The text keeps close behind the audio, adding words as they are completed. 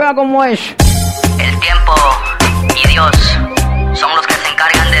Oiga cómo es. El tiempo y Dios son los que se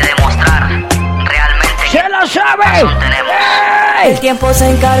encargan de demostrar realmente ¡Se lo sabe! razón tenemos. El tiempo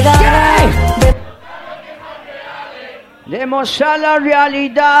se encargará de demostrar la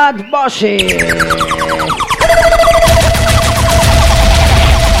realidad, bosses.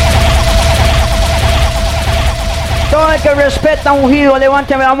 Todo el que respeta a ungido,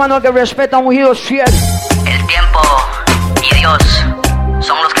 levánteme la mano, el que respeta a ungido es fiel. El tiempo y Dios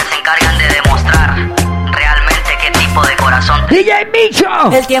son los que se encargan de demostrar realmente qué tipo de corazón tenemos. DJ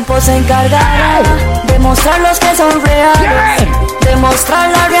Micho. el tiempo se encargará de mostrar los que son reales, demostrar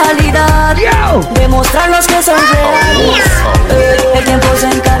la realidad, demostrar los que son reales. El tiempo se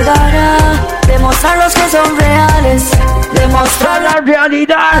encargará de mostrar los que son reales, demostrar La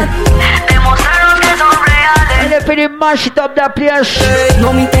realidad. Demostrar los que son reales. El Spirit mashed up the place.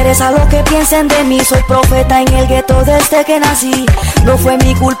 No me interesa lo que piensen de mí, soy profeta en el gueto desde que nací. No fue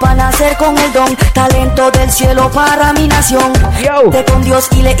mi culpa nacer con el don, talento del cielo para mi nación. Yo. De con Dios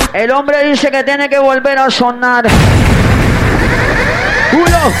y le... El hombre dice que tiene que volver a sonar.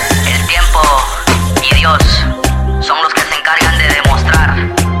 Uno. El tiempo y Dios son los que se encargan de demostrar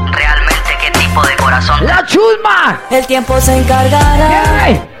realmente qué tipo de corazón La chusma. El tiempo se encargará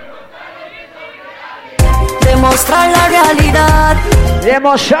de mostrar la realidad,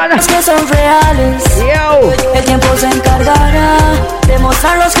 Demostrar. los que son reales. Yo. El tiempo se encargará de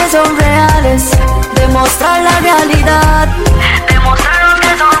mostrar los que son reales, demostrar la realidad. demostrar los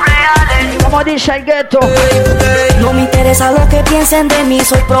que son reales. Como dice el gueto. No me interesa lo que piensen de mí,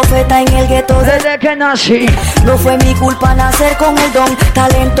 soy profeta en el gueto Desde que nací. No fue mi culpa nacer con el don,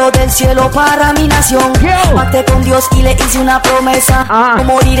 talento del cielo para mi nación. Yo. Pacté con Dios y le hice una promesa. Ah. No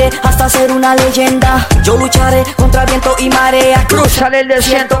moriré hasta ser una leyenda. Yo lucharé contra viento y marea. Cruzar el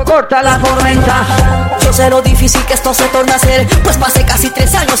desierto, corta la tormenta. Yo sé lo difícil que esto se torna a ser, pues pasé casi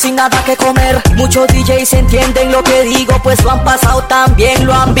 3 años sin nada que comer. Muchos DJs entienden lo que digo, pues lo han pasado, también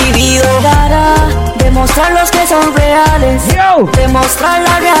lo han vivido. Para demostrar los que son reales, Yo. demostrar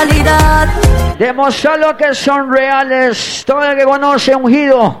la realidad. Demostrar lo que son reales. Todo el que conoce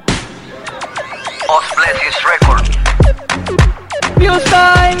ungido. Joselos Record News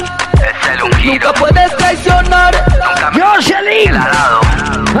time, es el ungido. nunca puedes traicionar. Nunca me Joselis. el alado,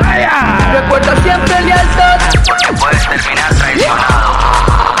 Vaya. Recuerda siempre lealtad. porque puedes terminar traicionado.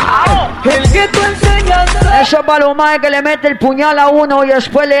 El que tú enseñas. Eso es para los maes que le mete el puñal a uno y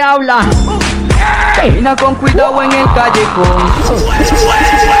después le habla. Camina con cuidado en el callejón.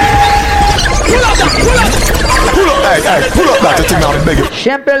 Pull up that thing now, beg you.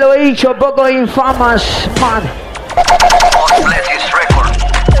 Siempre lo he dicho, poco infamas, man. Joselos Record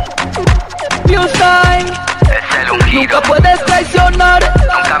News time, es el ungido. nunca puedes traicionar.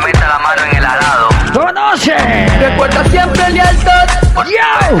 Nunca meta la mano en el arado, ¡Conoce! Recuerda siempre lealtad. porque Yo.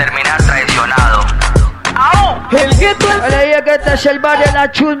 puedes terminar traicionado. El que tú Le dije que este es el bar de la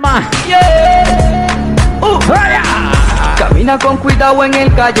chusma. ¡Vaya! Camina con cuidado en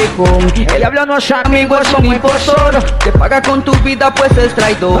el callejón. El diablo no es amigo, es un como impostor. impostor. Te paga con tu vida, pues es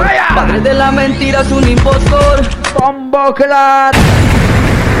traidor. Vaya. Padre de la mentira es un impostor. Bombo clat.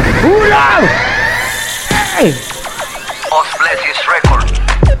 ¡Hula! ¡Ey! Joselos Record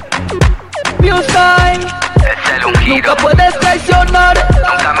News time, es el ungido. nunca puedes traicionar.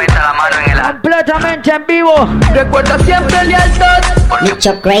 Nunca meta la mano en el arado, Completamente en vivo. Recuerda siempre lealtad. porque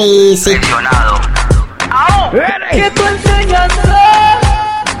Mucho crazy. traicionado. Ready. Que tú enseñas.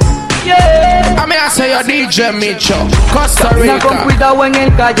 I mean, I say you're DJ Micho, Costa Camina con Rica. cuidado en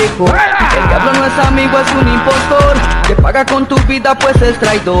el callejón. El diablo no es amigo, es un impostor. Te paga con tu vida, pues es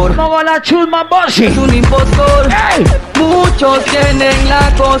traidor. Como la chusma, Es bossy. un impostor. ¡Ey! Muchos tienen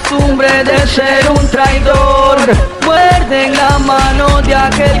la costumbre de ser un traidor. Muerden la mano de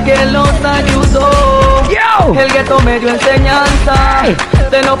aquel que los ayudó. Yo. El gueto me dio enseñanza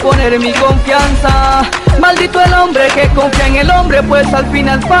de no poner mi confianza. Maldito el hombre que confía en el hombre, pues al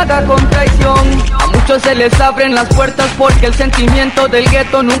final paga con traición. A muchos se les abren las puertas porque el sentimiento del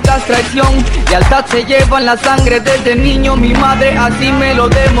gueto nunca es traición. Lealtad se lleva en la sangre desde niño, mi madre así me lo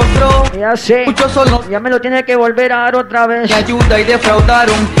demostró. Ya sé. Muchos son los Ya me lo tiene que volver a dar otra vez. que ayuda y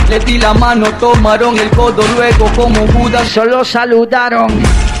defraudaron. Le di la mano, tomaron el codo, luego como Judas. Solo saludaron.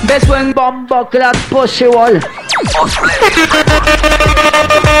 Beso en Bombo clat possible. Joselos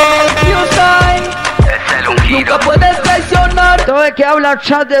News time, es el ungido. nunca puedes traicionar. Todo el que habla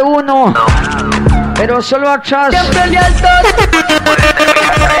atrás de uno. Pero solo atrás. Siempre lealtad.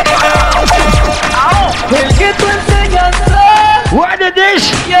 El que tú enseñas. What is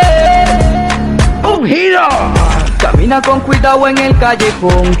this? Yeah. Ungido. Camina Camina con cuidado en el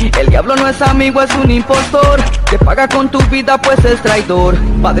callejón. El diablo no es amigo, es un impostor. Que paga con tu vida, pues es traidor.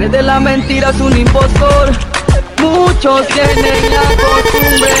 Padre de la mentira, es un impostor. Muchos tienen la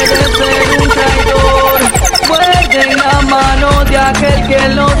costumbre de ser un traidor. Muerden la mano de aquel que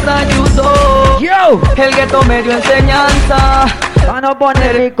los ayudó. Yo. El gueto me dio enseñanza Para no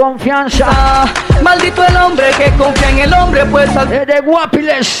poner mi confianza. Maldito el hombre que confía en el hombre, pues al Desde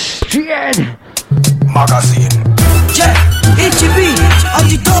Guapiles Street Magazine. Yeah, HB,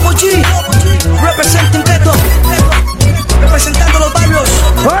 Anti-Double G, representing Ghetto, representando los barrios.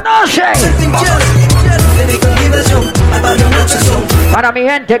 conoce. Representing Jail, dedican diversión al barrio en obsesión. Para mi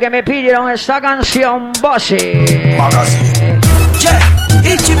gente que me pidieron esta canción, Bossy. Magazine. Yeah,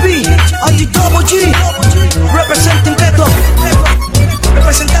 HB, Anti-Double G, representing Ghetto,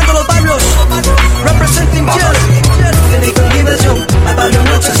 representando los barrios. Representing Jail, dedican diversión al barrio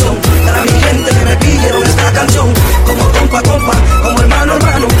en obsesión. Para mi gente que me pidieron esta canción, como compa, como hermano,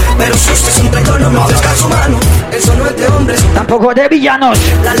 pero si usted es un traidor no me ofrezca su mano. Eso no es de hombres, Tampoco de villanos.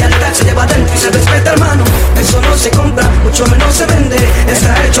 la lealtad se lleva dentro y se respeta, hermano. Eso no se compra, mucho menos se vende.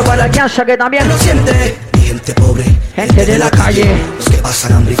 Está hecho para La el que alianza que también lo siente. Mi gente pobre, gente de la calle. los que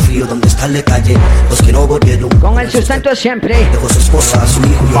pasan hambre y frío, donde está el detalle. Los que no volvieron con el sustento de siempre. dejó su esposa, a su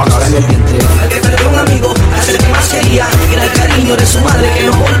hijo y otro en el vientre. Al que perdió un amigo, a ser el que más quería. Era el cariño de su madre que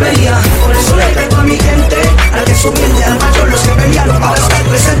no volvería. Por eso le traigo a mi gente, al que es humilde, al mayor, los que pelearon para estar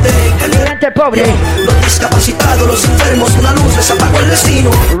presente. Gente pobre. Los discapacitados, los enfermos, una luz les apagó el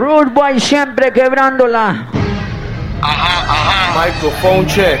destino. Rude Boy siempre quebrándola. Microphone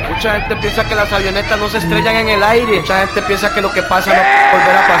check. Mucha gente piensa que las avionetas no se estrellan en el aire. Mucha gente piensa que lo que pasa no puede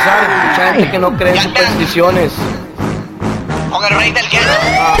volver a pasar. Mucha gente que no cree en supersticiones. Con el rey del gueto.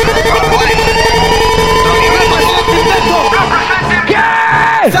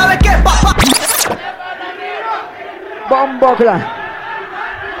 ¿Qué? ¿Sabe qué, papá? Bombo clan.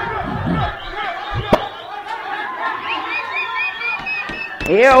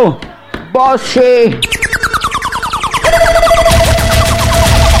 Yo, Bossy.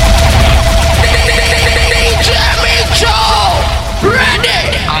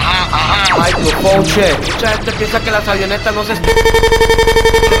 Microphone check. Mucha gente piensa que las avionetas no se estrellan.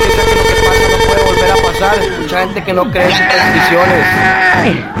 Piensa que lo que pasa no puede volver a pasar. Mucha gente que no cree en supersticiones.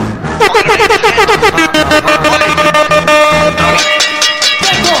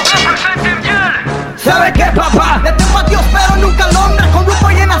 ¿Sabe qué, papá? Le tengo a Dios, pero nunca al hombre. Con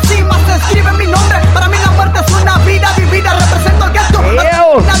grupo y en la cima se escribe mi nombre. Para mí la muerte es una vida vivida. Represento el gueto.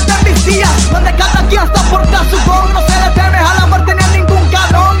 Final de mis días, donde cada quien está porta su don. No se le teme a la muerte ni a ningún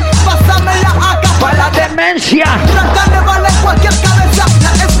cabrón. Pásame la AK Para la demencia. Tratar vale cualquier cabeza.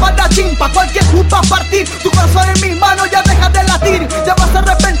 La espada chimpa, cualquier puta partir. Tu corazón en mis manos ya deja de latir. Te vas a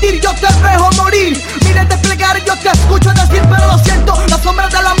arrepentir, yo te dejo morir. Miren desplegar, yo te escucho decir, pero lo siento. La sombra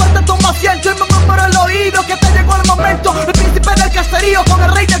de la muerte toma asiento y me murmuro el oído que te llegó el momento. El príncipe del caserío con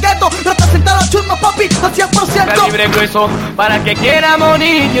el rey del gueto. Representar a chusma, papi, al 100%. Calibre grueso para el que quiera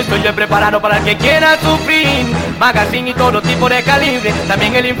morir. Yo estoy preparado para el que quiera sufrir. Magazine y todo tipo de calibre.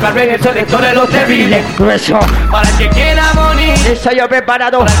 También el infrared, el selector de los terribles. Grueso. Para el que quiera morir. Estoy yo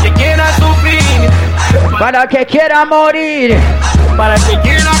preparado. Para el que quiera sufrir. Para que quiera morir. Para el que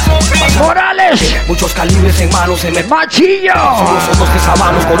quiera sufrir. Morales. Muchos calibres en manos se me Machillo. somos otros que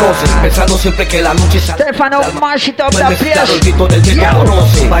sabamos, conocen. Pensando siempre que la noche sale. Stefano Machito No la es mezclado el pies. grito del que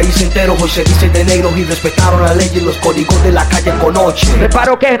conoce. País entero hoy se dice de negros y respetaron la ley y los códigos de la calle con noche.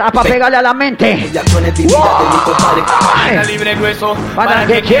 Preparo que era para pegarle a la mente. Y acciones divinas de mi compadre. Calibre grueso Para el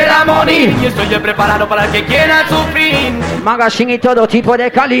que quiera morir. Y estoy preparado para el que quiera sufrir. Magazine y todo tipo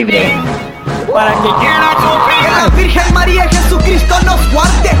de calibre. Para el que quiera Que sufrir. la Virgen María y Jesucristo nos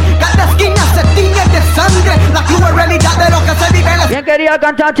guarde. Cada esquina se tiñe de sangre. La cruel realidad de lo que se vive en la ¿Quién quería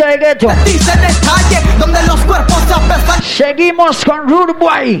cantante de gueto? dice en el calle, donde los cuerpos se apestan. Seguimos con Rude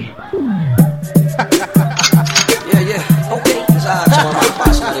Boy.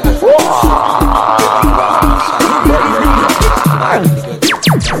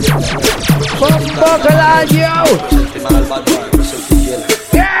 Bombo clan, yo.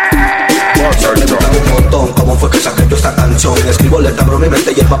 ¿Cómo fue que saqué yo esta canción? Escribo lenta pero mi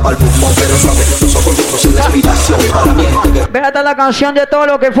mente lleva pa'l pulmón. Pero suave, los ojos rojos en la inspiración. Para mi gente que Véate la canción de todo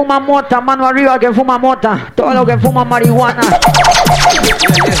lo que fuma mota. Mano arriba que fuma mota. Todo lo que fuma marihuana.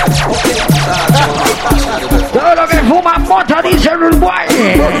 Todo lo que fuma mota, dice Rude Boy.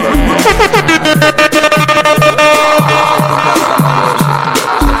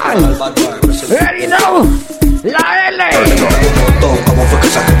 Ready now. La L. ¿Cómo fue que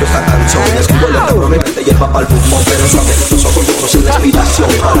saqué yo esta canción? Escribo lenta pero mi mente lleva pa'l pulmón. Pero suave, los ojos rojos en la inspiración.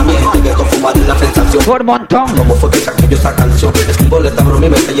 Para mi gente que fumar en la sensación. Por montón. ¿Cómo fue que saqué yo esta canción? Escribo letra, abro mi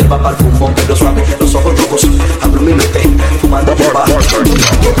mente, hierba para el pulmón. Pero suave, los ojos rojos, abro mi mente, fumando hierba.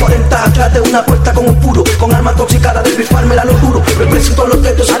 Yo 40 atrás de una puerta con un puro, con arma toxicada del bifármela, lo juro. Represento a los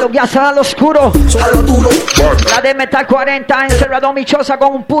tetos, a los guías al oscuro. a lo duro. La de Metal 40, encerrado mi choza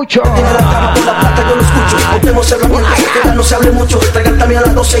con un pucho. En la cama con la plata yo lo escucho. Botemos herramientas, que ya no se hable mucho. Traigan también a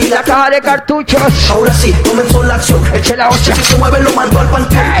las 12 y La caja de cartuchos. ahora sí, comenzó la acción. Eche la hostia. Si se mueve lo mando al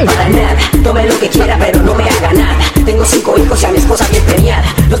panteón. Para nada, tome lo que quiera pero no me haga nada. Tengo 5 hijos y a mi esposa bien premiada.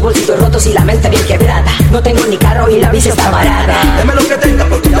 Los bolsillos rotos y la mente bien quebrada. No tengo ni carro y la bici está parada. Deme lo que tenga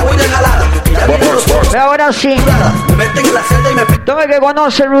porque ya voy de jalada. Ya vienen los bolos. Pero ahora sí. Me meten en la celda y me Todo el que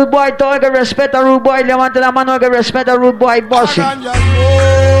conoce Rude Boy, todo el que respeta a Rude Boy, levante la mano el que respeta a Rude Boy, bossy.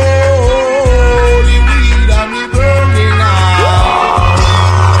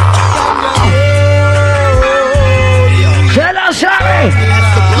 ¡Se la sabe!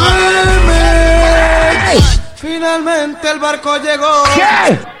 Finalmente el barco llegó.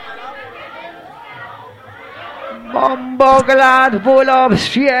 ¿Qué? Bombo glad full of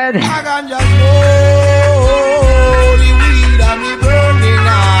shit. Hagan ya y mira mi burning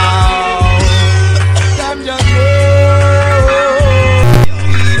out.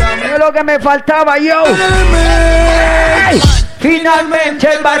 Es lo que me faltaba yo. ¡Ey!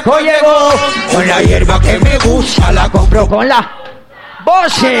 Finalmente el barco llegó. Con la hierba que me gusta la compro con la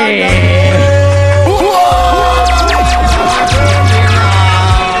Bossy.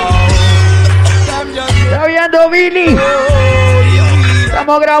 Está viendo Billy.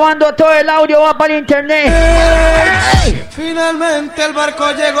 Estamos grabando todo el audio, va para el internet. ¡Ey! Finalmente el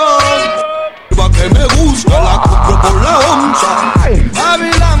barco llegó. Que me gusta la compro por la onza.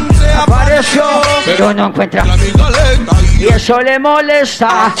 Babilán se Apareció, pero no encuentra. la migaleta Y eso le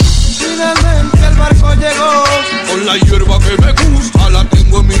molesta. Finalmente el barco llegó. Con la hierba que me gusta la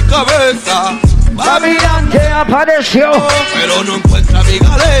tengo en mi cabeza. Babilán que apareció. Pero no encuentra mi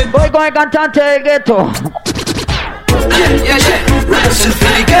galeta. Voy con el cantante del gueto. Yeah. Represent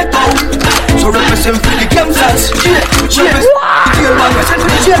Philly Ghetto. So represent Philly Kansas.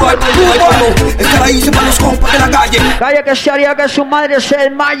 Estar ahí se van los compas de la calle. Calla que se haría que su madre se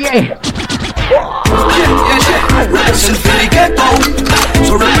desmaye. Represent Philly Ghetto.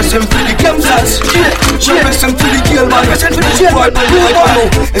 So represent Philly Kansas. Represent Philly Ghetto.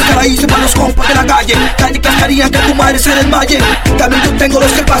 Estar ahí se van los compas de la calle. Calle que harían que tu madre se desmaye. También yo tengo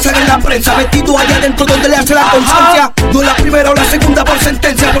los que pasan en la prensa. Metido allá adentro donde le hace la conciencia. No la primera o la segunda por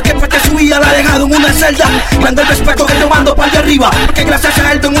sentencia. Porque parte su vida la ha dejado en una celda. Grande el respeto que yo mando para allá arriba. Porque gracias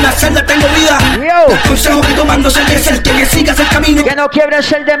a él en una celda tengo vida. Yo. El consejo que tomando es el de ser, que sigas el camino. Que no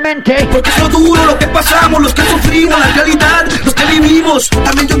quiebres el demente. Porque es lo duro, lo que pasamos, los que sufrimos, la realidad, los que vivimos.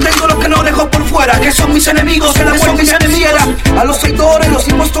 También yo tengo los que no dejo por fuera, que son mis enemigos, que la muerte me ansiera. A los traidores, los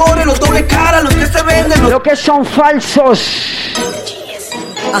impostores, los doble cara, los que se venden, Lo que son falsos.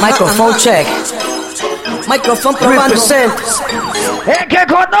 Microphone check. Microphone probando. El que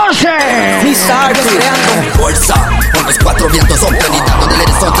conoce. Mis artes creando. Fuerza, con los 4 vientos soplenitando del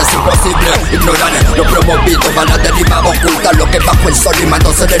horizonte es imposible ignorar lo promovido, van a derribar, ocultar lo que bajo el sol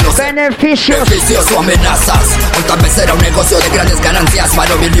rimándose de los Beneficios. beneficios o amenazas. Tal vez era un negocio de grandes ganancias,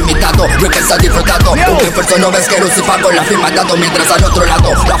 valor ilimitado, lo que está disfrutando. Un esfuerzo no ves que pago la firma dando, mientras al otro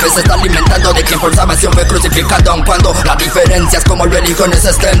lado la fe se está alimentando de quien por salvación fue crucificado. Aun cuando las diferencias como religiones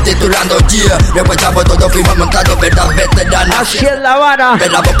estén titulando, yeah, luego chavo todo firma montado, verdad veterana. Así es la vara. Ve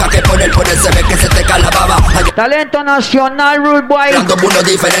la boca que por el se ve que se te calababa. Talento nacional, Rude Boy. Dando uno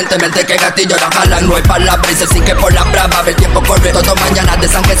diferentemente que gatillo la jalan. No hay palabras y se sigue por la brava. El tiempo corre, todo mañana de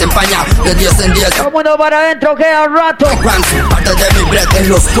sangre se empaña. De 10 en 10. Todo el mundo para adentro, queda rato. Grams, parte de mi breath. en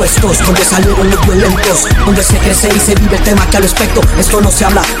los puestos donde salieron los violentos, donde se crece y se vive el tema que al respecto. Esto no se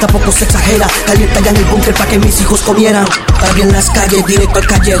habla, tampoco se exagera. Calienta ya en el búnker para que mis hijos comieran. Para en las calles, directo al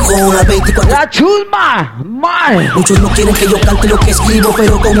callejón, a 24. La chusma, mal. Muchos no quieren que yo cante lo que escribo,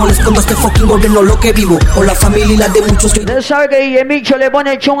 pero como les escondo este fucking gobierno lo que vivo. Por la familia y la de muchos que Usted sabe que DJ Micho le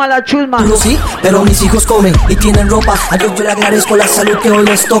pone el chon a la chusma. no, sí, pero mis hijos comen y tienen ropa. A Dios yo le agradezco la salud que hoy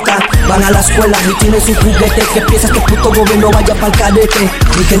les toca. Van a la escuela y tienen su juguete. Que piensas que el puto gobierno vaya pa'l cadete.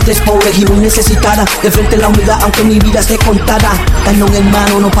 Mi gente es pobre y muy necesitada. De frente a la unidad aunque mi vida esté contada. Cañón en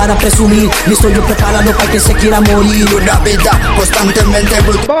mano, no para presumir. Listo yo preparado para que se quiera morir. Una vida constantemente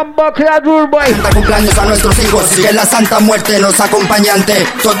brutal. Bombo Clad Rude Boy. Cumpleaños a nuestros hijos y que la santa muerte nos acompañante.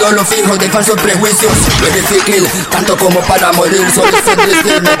 Todo Dejando los fijos de falsos prejuicios. No es difícil, tanto como para morir. Solo es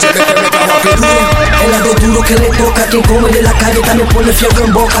difícil, no chévere que me trajo aquí. El lado duro que le toca, quien come de la calle también pone fiebre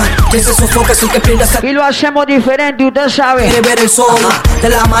en boca. Quien se sofoca es el que prende hasta. Y lo hacemos diferente, usted sabe. Quiere ver el sol de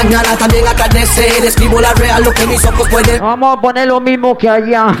la mañana, también atardecer. Escribo la real, lo que mis ojos pueden. Vamos a poner lo mismo que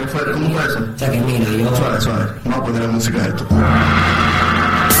allá. ¿Cómo fue eso? O sea que mira, yo. Suave. Vamos a poner la música de esto.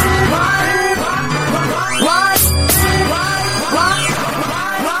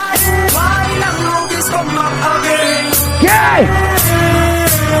 ¿Qué?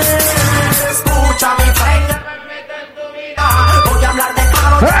 Escucha mi frente. Voy a hablar de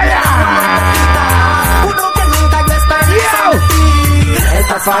claro. Uno que nunca yo experiencia.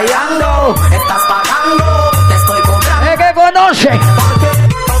 Estás fallando, estás pagando, te estoy cobrando. ¿Es que conoce? Porque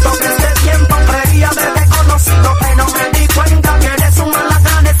todo este tiempo creía haberte conocido, pero me di cuenta que eres un mal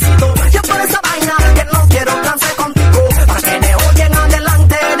agradecido. Yo por esa vaina que no quiero trance contigo. Para que me oyen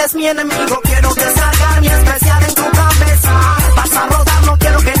adelante, eres mi enemigo. Quiero descargar mi especial en tu cabeza. Vas a rodar, no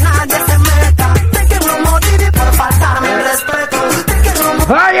quiero que nadie se meta. Te quiero morir y por faltarme el respeto. Te quiero morir.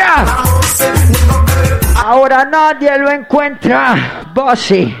 ¡Vaya! Ahora nadie lo encuentra.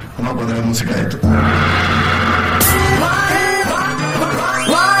 Bossy. Vamos a poner la música de esto.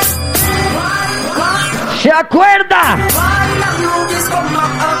 ¿Se acuerda?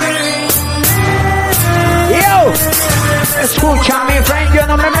 Yo, escucha mi friend, yo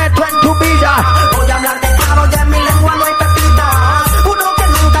no me meto en tu vida. Voy a hablar de claro, de mi lengua no hay pepita. Uno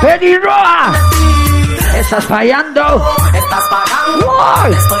que nunca Pelirroja, estás fallando. estás pagando, Wow.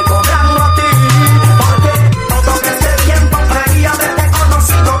 te estoy cobrando a ti. Porque todo este tiempo creía haberte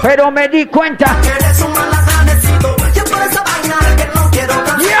conocido. Pero me di cuenta. Que eres un mal agradecido. Yo por esa vaina que no quiero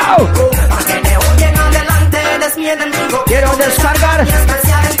Yo. para que me oyen adelante, eres mi enemigo. Quiero descargar. Mi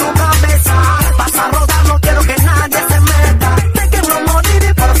especial en tu cabeza. Vas a rodar, no quiero que nadie se meta. Te quiero morir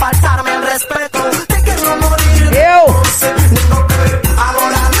y por faltarme el respeto. Te quiero morir. Yo, Digo que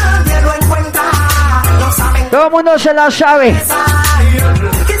ahora nadie lo encuentra. No saben todo el mundo se la sabe.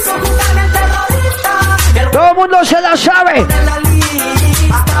 quiso jugarme el terrorista. Todo el mundo se la sabe. En la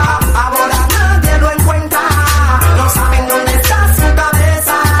lista. Ahora nadie lo encuentra. No saben dónde está su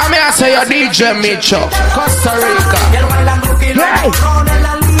cabeza. I mean, I say a DJ Micho, Costa Rica. Y el bailando que lo Yay. borró de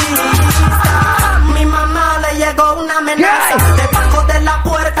la lista. Mi mamá le llegó una amenaza. Yay. Debajo de la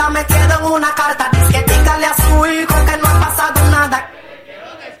puerta me quedó una carta. Dice que dígale a su hijo que no ha pasado nada.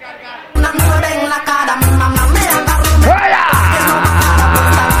 Una mujer en la cara. Mi mamá me agarró. ¡Vaya!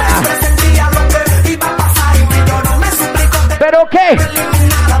 Me sentía lo que iba a pasar y me lloró. Me suplicó que ¿Pero qué?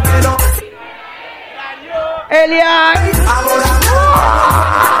 eliminara, pero Elian, ahora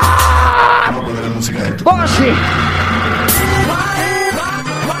Vamos a poner la música de esto. Bossy.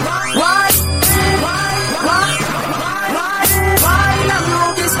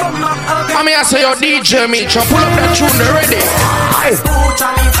 I mean, I say a DJ Micho, pull up that tune, they ready. escucha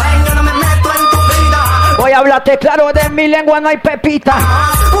mi friend, yo no me meto en tu vida. Voy a hablarte claro, de mi lengua no hay pepita.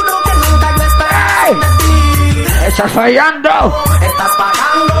 Uno que nunca yo esperé de ti. Estás fallando. Estás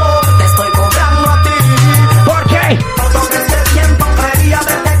pagando, te estoy cobrando a ti. ¿Por qué? Todo este tiempo creía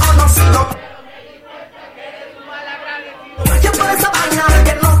haberte conocido. Yo por esa vaina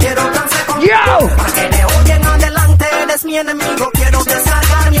que no quiero trance contigo. Yo. Para que me oyen adelante, eres mi enemigo. Quiero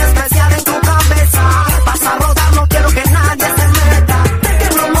descargar mi especial en tu cabeza. Vas a rodar, no quiero que nadie se meta. Te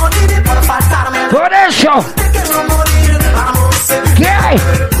quiero morir y por faltarme. Por eso. Te quiero morir, vamos. ¿Qué?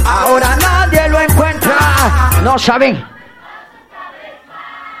 Ahora nadie lo encuentra. No saben.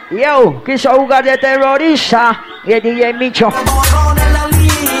 Yo, quiso jugar de terrorista y el DJ Micho. Borrón en la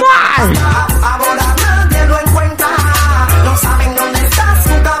lista. Ahora nadie lo encuentra. No saben dónde está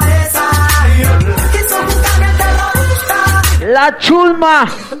su cabeza. Quiso jugarme el terrorista. La chulma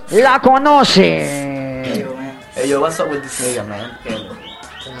la conoce. Hey yo, what's up with this nigga, man?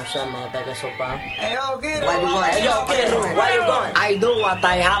 I do what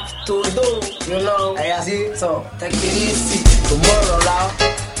I have to do, you know. Hey, así, so take it easy. Tomorrow, love.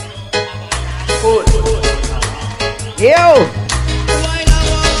 Yo.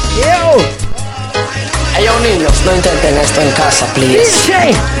 Hey yo, niños, no intenten esto en casa, please.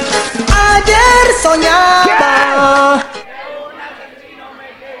 Dice. Ayer soñaba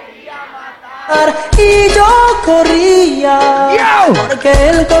y yo corría Yo. porque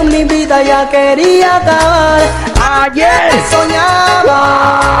él con mi vida ya quería acabar. Ayer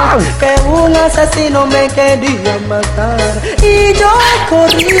Soñaba que un asesino me quería matar y yo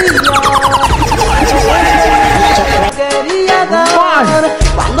corría. Quería acabar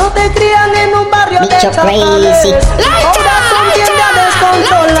cuando te crían en un barrio de chavales. Corazón tiende a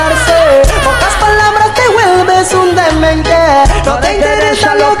descontrolarse. Pocas palabras te vuelves un demente. No te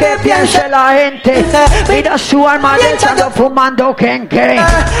interesa lo dice la gente? Mira su alma echando, fumando kenke.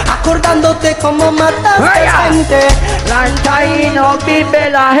 Acordándote cómo mataste gente. Planta y no vive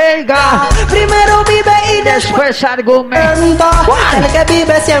la jerga. Primero vive y Después argumenta. El que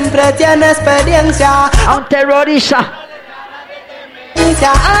vive siempre tiene experiencia. A un terrorista.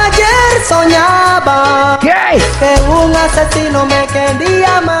 Ayer soñaba ¿Qué? que un asesino me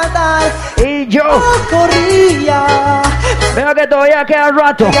quería matar Y yo corría. veo que todavía queda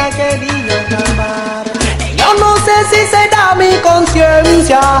rato. Ya quería acabar. Yo no sé si será mi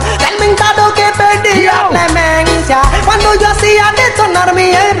conciencia del mentado que perdí la clemencia cuando yo hacía detonar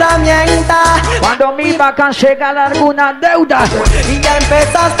mi herramienta. Cuando me iba a cancelar alguna deuda Y ya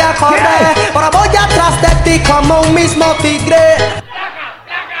empezaste a correr. Ahora voy atrás de ti como un mismo tigre.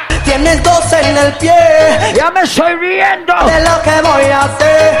 Tienes dos en el pie. Ya me estoy riendo de lo que voy a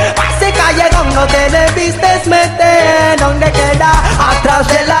hacer. Ese callejón no te debiste meter. Donde queda atrás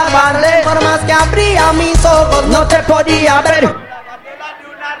de la pared. Por más que abría mis ojos no te podía ver.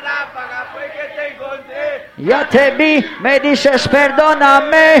 Ya te vi, me dices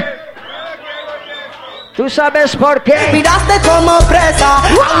perdóname. ¿Tú sabes por qué? Miraste como presa a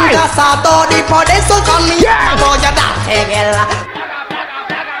un cazador y por eso con mi voy a darte guerra.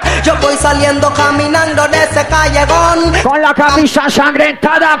 Yo voy saliendo caminando de ese callejón con la camisa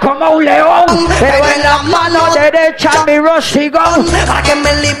ensangrentada como un león, pero en la mano derecha mi rostigón. Para que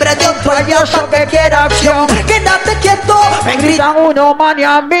me libre de un payaso que quiera acción. Quédate quieto, me gritan uno mani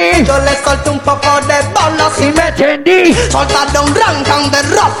a mí. Yo le solté un poco de bolas y me tendí. Soltarle un rancán de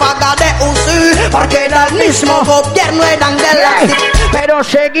ráfaga de UCI, porque era el mismo gobierno, eran de la pero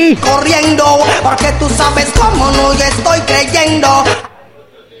seguí corriendo, porque tú sabes cómo no estoy creyendo.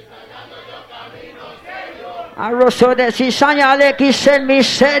 Arrozo de cizaña le quise el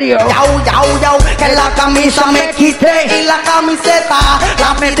misterio. Yau, que la camisa me quité y la camiseta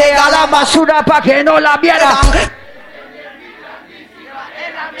la metí a la basura pa' que no la vieran.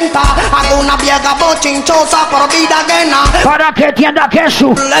 Hago una vieja bochinchosa por vida ajena, para que entienda que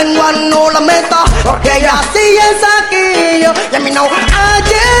su lengua no la meta, porque ella sí es aquí. Y a mí no,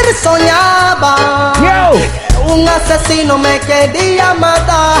 ayer soñaba que un asesino me quería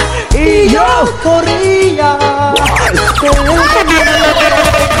matar y yo corría.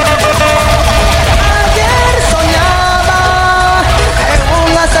 Ayer soñaba que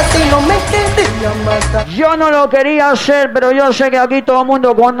un asesino me quería matar. Yo no lo quería hacer, pero yo sé que aquí todo el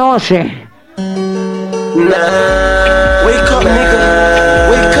mundo conoce. Wake up, nigga.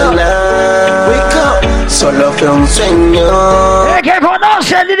 Wake up. Wake up. Solo fue un sueño. ¿El que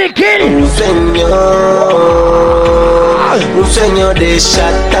conoce el Diddy Kill? Un sueño de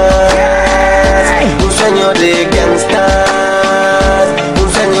chatas. Un sueño de gangstas.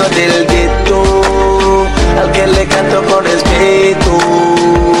 Un sueño del gueto. Al que le canto con respeto.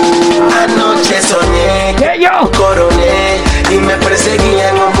 Anoche soñé que yo coroné y me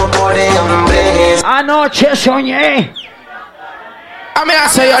perseguían un poco de hombres. Anoche soñé. I mean, I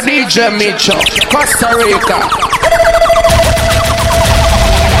say your DJ Micho, Costa Rica.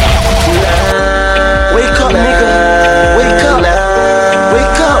 Wake up, nigga. Wake up.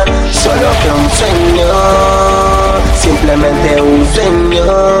 Wake up. Solo fue un sueño. Simplemente un sueño.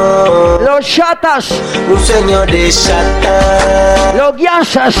 Los chatas. Un sueño de chatas. Los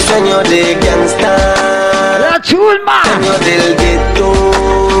gansas. Un sueño de gangstas. La chulma. Un sueño del gueto.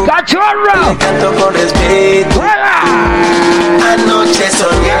 Cachorro. Le canto con respeto. Anoche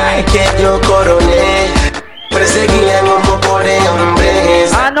soñé que yo coroné. Perseguían un poco de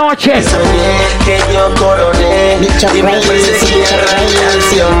hombres. Anoche soñé que yo coroné y me perseguían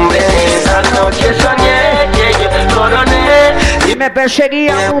de hombres. Anoche soñé que yo coroné y me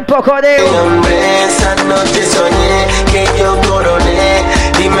perseguían un poco de hombres. Anoche soñé que yo coroné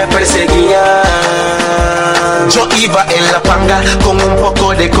y me perseguían. Yo iba en la panga con un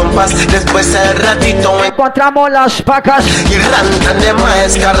poco de compás. Después al ratito encontramos las pacas y rantan de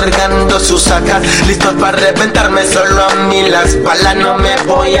maes cargando sus sacas, listos para reventarme. Solo a mí las balas no me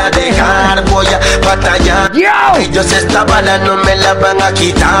voy a dejar, voy a batallar. Ellos esta bala no me la van a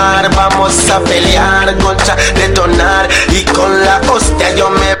quitar. Vamos a pelear, concha, detonar y con la hostia yo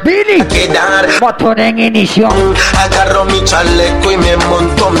me voy a quedar. Motor en inicio. Agarro mi chaleco y me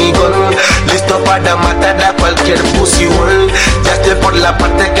monto mi gun, listo para matar a cualquier pussy one. Ya estoy por la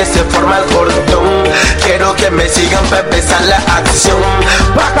parte que se forma el cordón. Quiero que me sigan para empezar la acción.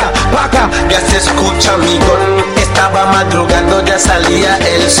 Paca, paca, ya se escucha mi gun. Estaba madrugando, ya salía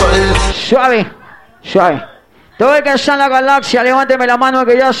el sol. Suave, suave. Todo el que está en la galaxia, levánteme la mano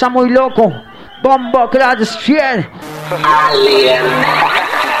que ya está muy loco. Bombo Class Fiel. Alien.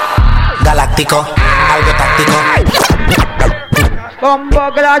 Galáctico, algo táctico.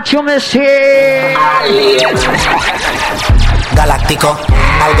 Bombo Glacho me sé. Galáctico,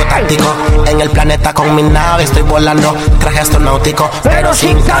 algo táctico. En el planeta con mi nave estoy volando. Traje astronáutico, pero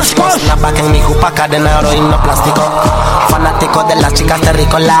sin cascos. La vaca en mi jupa, cadena oro y no plástico. Fanático de las chicas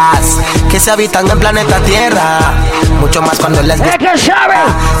terrícolas que se habitan en el planeta Tierra. Mucho más cuando les gusta. ¿Qué sabe?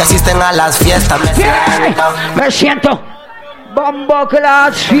 Asisten a las fiestas. Me siento. Bombo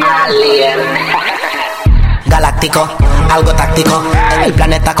Glacho. Galáctico, algo táctico. En el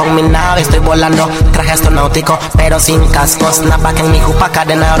planeta con mi nave estoy volando. Traje astronáutico, pero sin cascos. Napa que en mi jupa,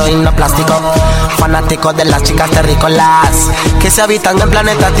 cadena oro y no plástico. Fanático de las chicas terrícolas que se habitan en el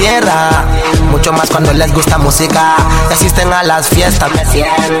planeta Tierra. Mucho más cuando les gusta música. Asisten a las fiestas.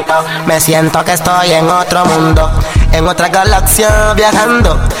 Me siento que estoy en otro mundo, en otra galaxia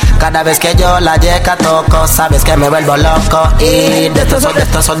viajando. Cada vez que yo la yeca toco, sabes que me vuelvo loco. Y destrozo.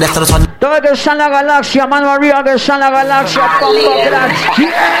 Todo que está en la galaxia, mano arriba que está en la galaxia.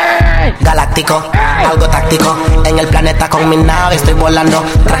 Galáctico, algo táctico. En el planeta con mi nave estoy volando.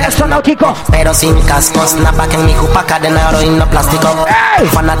 Traje astronáutico, pero sin cascos. Napa que en mi jupa, cadena oro y no plástico.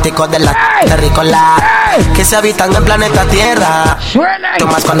 Fanático de la terrícola que se habitan en el planeta Tierra. Mucho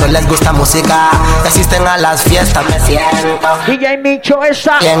más cuando les gusta música. Asisten a las fiestas. Me siento DJ Micho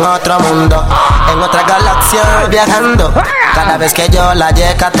esa. Y en otro mundo, en otra galaxia viajando. Cada vez que yo la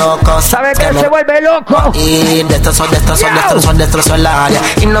yeca toco, sabe que se vuelve loco. Y destrozo el área.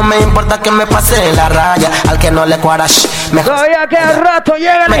 Y no me importa que me pase la raya. Al que no le cuadra, mejor todavía que al rato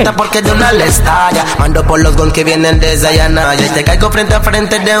llegan. Meta porque de una les talla. Mando por los gol que vienen desde Ayanaya. Y te caigo frente a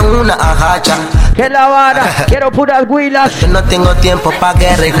frente de una ajacha. Que la vara, quiero puras huilas. Yo no tengo tiempo pa'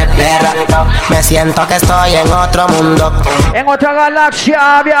 guerra y perra. Me siento que estoy en otro mundo, en otra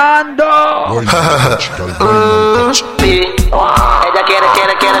galaxia viajando. Ella quiere pi.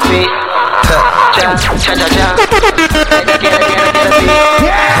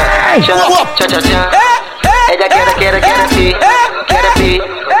 Ella quiere pi.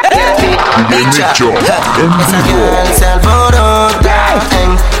 Bicha, esa girl se alborota en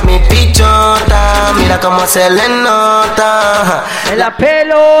mi pichota. Mira cómo se le nota en la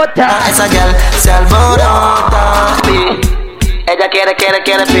pelota. Esa girl se alborota. Ella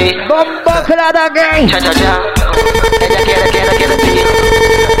quiere pi. Bombo Clara Gang. Ella quiere pi. Ella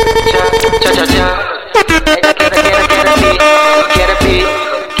quiere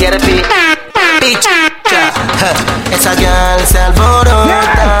pi. Esa girl se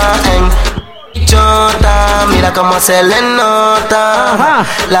alborota en pichota. Mira cómo se le nota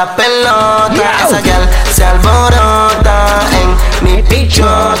la pelota. Esa girl se alborota en mi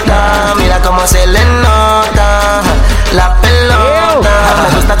pichota. Mira cómo se le nota la pelota. Me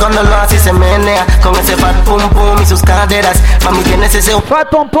gusta cuando lo hace y se menea con ese fat pum pum y sus caderas. Mami, tienes ese fat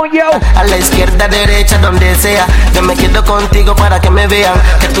pum pum yo. A la izquierda, derecha, donde sea. Yo me quedo contigo para que me vean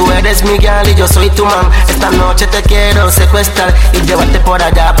que tú eres mi gal y yo soy tu man. Esta noche te quiero secuestrar y llevarte por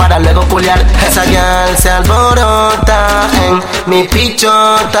allá para luego culiar. Esa gal se alborota en mi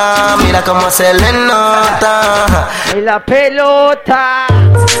pichota. Mira cómo se le nota en la pelota.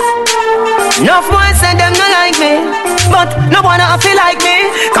 No boys say them no like me, but no wanna feel like me.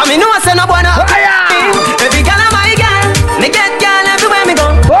 Cause me know I say no wanna me. Every girl am my girl, me get girl everywhere me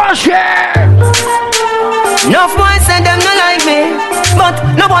go. No boys say them no like me, but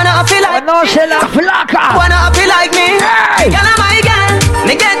no wanna feel like me. No se la flaca. Wanna feel like me. Girl am my girl,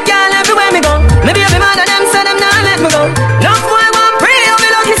 me get girl everywhere me go. Me be every man of them say them not let me go. No boy want pray, me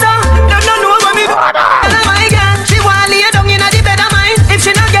lucky so. Don't know what me. Girl am my girl, she want lay down inna the bed of mine. If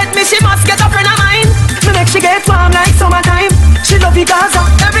she not get me, she must get a friend of mine. Me make she get warm like summertime. She love the Gaza,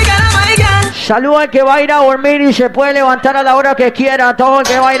 every girl of my girl. Saluda al que va a ir a dormir y se puede levantar a la hora que quiera. Todo el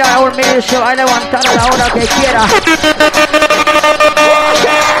que va a ir a dormir y se va a levantar a la hora que quiera.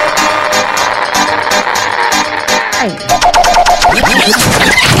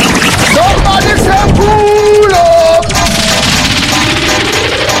 Somebody say pull up.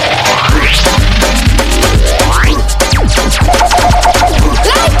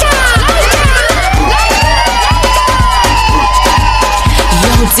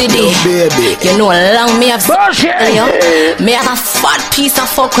 Today, baby, you know long me have you. Me have a fat piece of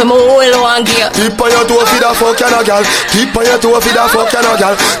fuck with my whole one gear. Keep on your toe for the fuck you no girl. Keep on your toe for the fuck you no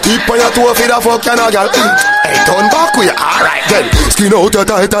girl. Keep on your toe for the fuck you no girl. Hey, turn back with you, alright then. Skin out your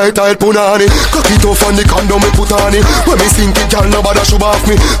tight punani. Cock it off on the condom me put on it. When me sink it, girl, nobody should off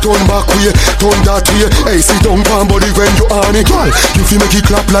me. Turn back with you, turn that way. Hey, sit down, pan body when you on it. Girl, you feel make it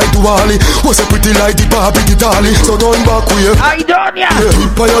clap like Duali. Was a pretty like the Barbie, the dolly. So turn back with you. I don't ya.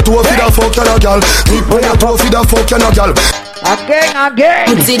 Keep on your toe for the fuck you no girl. Keep on your toe for the fuck you no girl. Again.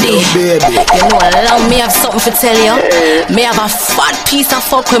 Good today. You know, allow me have something to tell you. Me have a fat piece of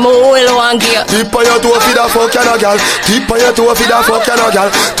fuck with my whole one gear. Tip on your toe for the fuck you no girl. Tip on your toe for the fuck you no girl.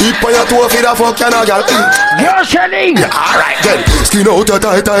 Tip on your toe for the fuck you no girl. Joselos. Alright then. Skin out a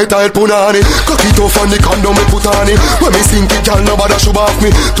tight punani. Cock it off on the condom me put on it. When me sink it, girl, nobody should off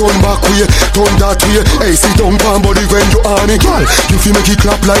me. Turn back way, turn that way. Hey, sit down, palm body when you on it. Girl, you feel make it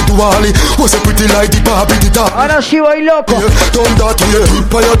clap like the Wally. Was a pretty like the Barbie the dog. Ahora sí voy loco. Turn that way.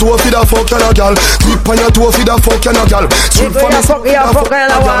 Tip on your toe for the fuck you no girl. Tip on your toe for the fuck you no girl. Strip for me fuck you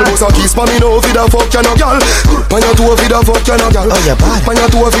no girl. Was a kiss for me no for the fuck you no girl. Tip on your toe for the fuck you no girl. Tip on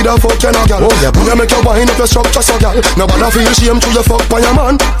your toe for the fuck you no girl. When you make your wind up your structure so girl. Nobody feel shame to your fuck on your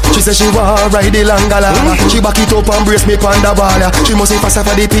man. She say she want ride the langala. She back it up and brace me panda bala. She must be faster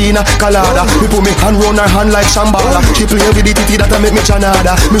for the pina colada. Me put me hand round her hand like Shambhala. She play with the titty that I make me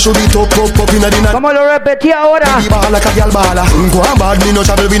chanada. Me should be top in the night. Vamos a lo repetir ahora. Like a girl bala. Go on bad, me no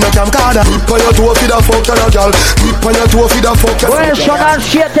travel with no camcorder. Tip on your toe for the fuck you no girl. Tip on your toe for the fuck you no girl. Pueden sonar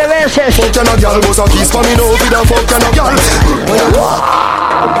 7 veces. Fuck you no girl. Was a kiss for me no for the fuck you no girl.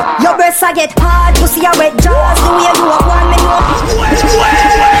 Your breasts I get hard, pussy I wet jaws. The way you walk one me know.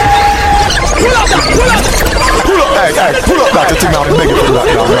 Pull up that thing out and make it pull up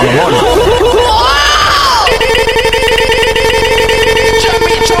down on the money.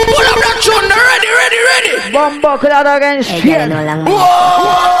 Pull up that tune, ready. Bombo clad against fear.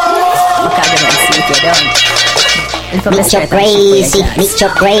 Mr. Crazy.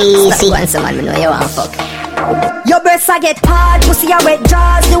 Your breasts I get hard, pussy I wet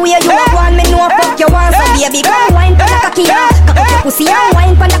jaws. The way you walk one me know fuck you want. So baby come wine pan the cocky. Cock up your pussy and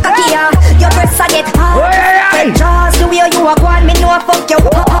wine pan the cocky. Your breasts I get hard, wet jaws. The way you walk one me know fuck you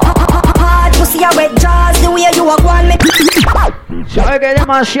hard, pussy I wet jaws. The way you walk one me. Sabe que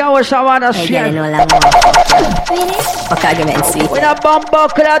demasiado esa vara siempre. Una bomba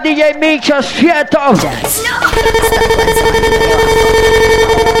que la DJ Micho cierto.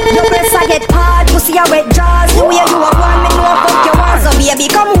 Your breasts I get hard, pussy I wet jaws. The way you walk one me know fuck you want. So baby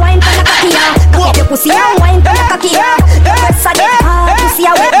come wine pan the cocky. Cock up your pussy and wine pan the cocky. Your breasts I get hard, pussy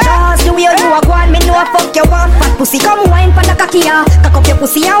I wet jaws. The way you walk one me know fuck you want. Fat pussy come wine pan the cocky. Cock up your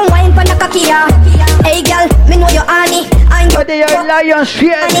pussy and wine pan the cocky. Hey girl, me know you're honey. But they are lions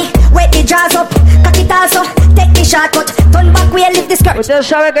honey, wet the jaws up, cock it also, take the shortcut, turn back where lift the skirt. Usted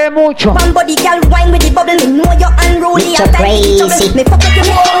sabe que es mucho. One body girl wine with the bubble, me know you're unruly and crazy. Me fuck with you, me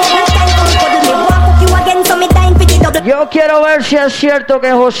walk you again, so me dying for the double. Yo quiero ver si es cierto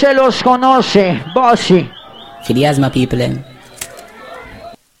que José los conoce, Bossy. For the asthma people,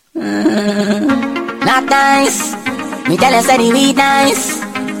 not nice. Me tell you, say the weed nice.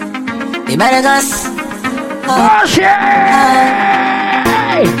 The burgers. Bossy!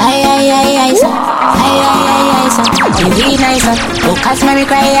 Ay, so. The weed nice, oh, cause me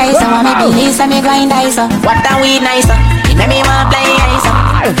cry, so. Want me believe, so me grind, so. What the weed nice, it make me want play, so.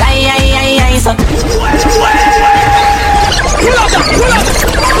 Fly, so.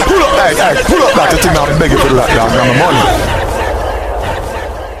 Pull up that thing out and make it pull up down on the money.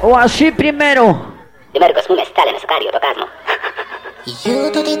 O así primero. Primero que es un stalin, es cario, tocasmo. You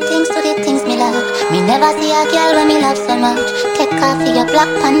do the things me love. Me never see a girl when me love so much. Take off your black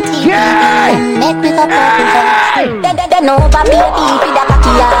panty, and make me go purple. Then over baby, with the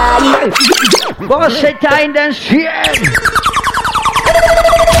cocky eye. Vos está en el cielo.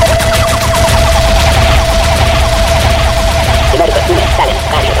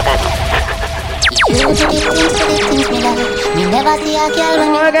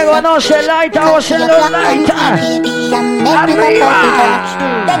 No es que conoce Laita, vos en los Laita.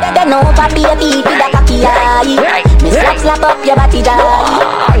 Then over baby, with the cocky eye. Me slap up your body,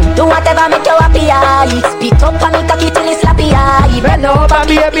 die. Do whatever make you happy, eye. Spit up and me cocky till it's slappy, eye. Bend over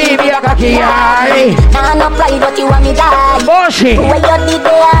baby, with the cocky eye. Nah, no pride, but you want me die. Bossy. When you did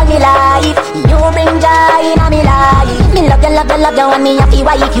the ugly life, you bring joy in a me life. Me love you, and me happy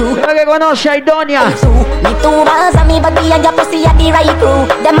wife you. No es que conoce a Idonia. Me two bars and me body and your pussy at the right crew.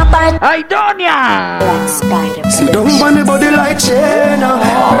 Them apart. Idonia. Sit down on the body like Shayna.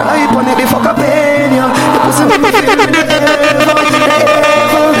 Right on it, the fuck up in ya. The pussy make me feel the ever.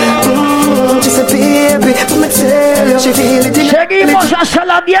 She said, baby, let me tell you. She feel it in her. Seguimos hasta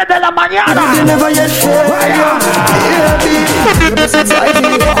las 10 de la mañana. You never yet failed ya. Baby, your pussy's wifey.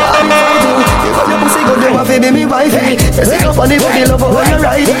 Your pussy good, you want to be me wifey. Press it up on the body, love how you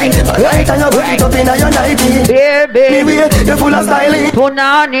ride it. I like and you put it up in your nightie. Baby, you're full of styling.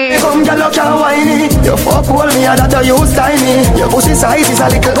 Punani. Come girl, you can't whine it. You fuck hold me and that you style me. Your pussy size is a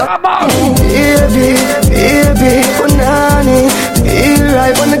little. Come on. Baby, punani. feel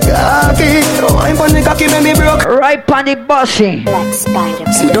right on the cocky. Wine on the cocky make me broke. Right on the bossy.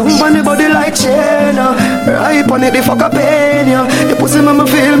 Sit down on the body like chain. Right on it the fuck up pain. Your pussy mama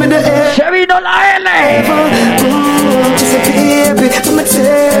feel me the air. Chevy no la L. She say baby, let me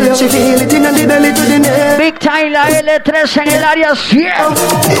tell you. She feel it in the belly to the neck. Big time la L3 en el área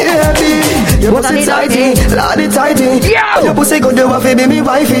 100. Baby, your pussy tighty, lady tighty. Your pussy good, you have to be me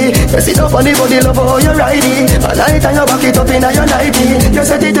wifey. You sit up on the body, love how you ride it. A night and you back it up in your nighty. You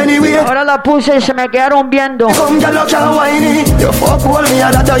set it anyway. Ahora la puse y se me quedaron viendo. Come girl, you can't whine it. You fuck hold me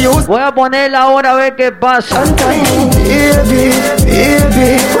and that you use. Voy a ponerla ahora a ver qué pasa. Baby,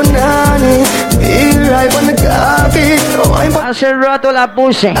 baby, punani. Feel right on the coffee. Hace rato la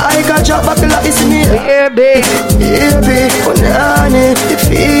puse. I got your back like it's me. Baby, baby, punani.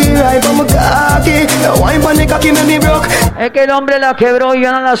 Feel right on my coffee. The wine on the cocky make me broke. Es que el hombre la quebró y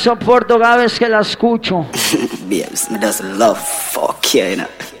yo no la soporto cada vez que la escucho. Babes, me does love fuck you, you know.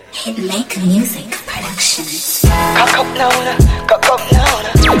 Make music productions. Cock up now, cock up now,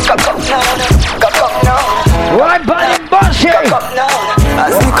 cock up now, cock up now. Right body bossy. Cock up now.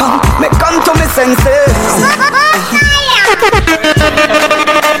 As me come to me senses.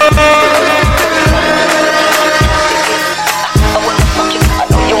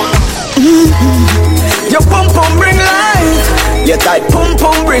 Your pum pum bring life. Your tight pum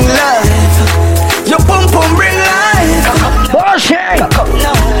pum bring life. Your pum pum bring life. Bossy.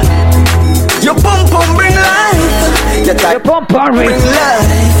 Your pum pum bring life. Your tight pum pum bring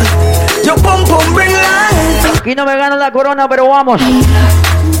life. Your pum pum bring life. Aquí no me gano la corona, pero vamos.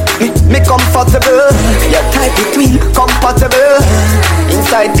 Me comfortable, your type between compatible.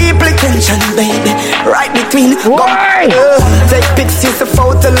 Inside deeply tension, baby. Right between. Take pics, use the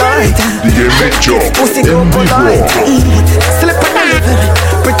photo light. Pussy go polite. Slip on the liver.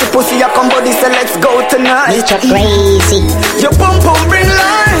 Pretty pussy, you come body, so let's go tonight. You're crazy. Your pum pum bring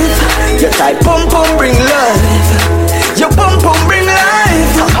life. Your type pum pum bring life. Your pum pum bring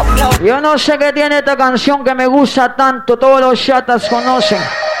life. Yo no sé qué tiene esta canción que me gusta tanto. Todos los chatas conocen.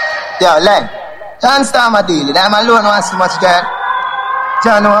 Yo, Len, can't start my deal. I'm alone, want so much, girl.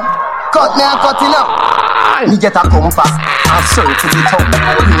 You know, cut me and cut it up. Me get a compass and search to the top.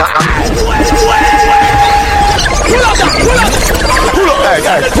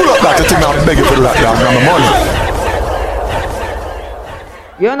 Pull up that thing and beg you for that, I'm money.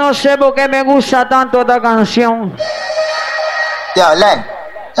 Yo no sé por qué me gusta tanto esta canción. Yo, Len,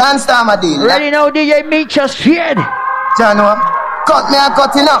 can't start my deal. Ready now, DJ Mitchell's feared. You know, cut me and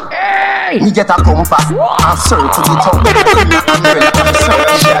cut it up. Me get a compass and search to the top.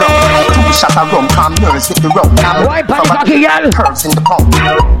 Two shot of rum, calm nerves with the rum. Why party curves in the pump.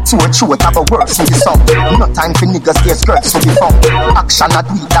 To a truth have a worse in the song. No time for niggas, there's skirts to be found. Action not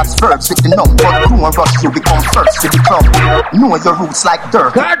weed, that's verbs with the numb. But do and rush, you become first with the club. Know your roots like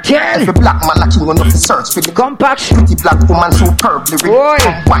dirt. Every black man a king on the search for the compacts. Pretty black woman superbly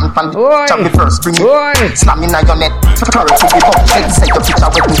ripped. Wine from the chubby verse, bring it. Slamming on your net, turn to the bump. Say your picture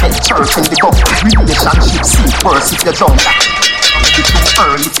with me, get church in the go. Relationship seem worse if you don't. It's too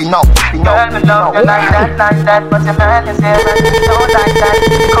early to know. Girl, me love you like that, but your man is here and you so like that.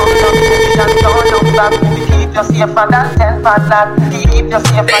 Come to me and don't look back. Keep you safer than 10 fat lad. Keep you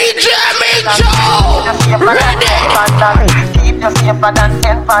safer than 10 fat lad. Keep you safer than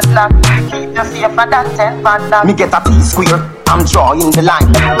 10 fat lad. Keep you safer than 10 fat lad. Me get a piece square. I'm drawing the line.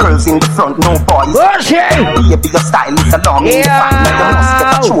 Girls in the front, no boys. Baby, your style is alarming. Now you must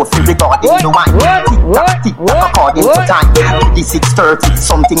get a trophy regarding the wine. Tick tock, according to time. The 6:30,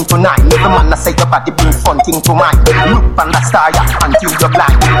 something to 9. Every man I say your body bring fun thing to mind. Look on the star, yeah, until you're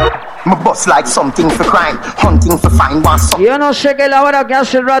blind. Me bust like something for crime, hunting for fine one. Yo no sé qué la hora que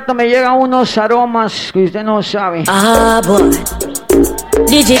hace rato me llegan unos aromas que usted no sabe. Ah, boy.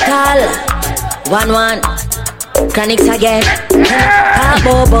 Digital. 1-1. Chronics again. Ah,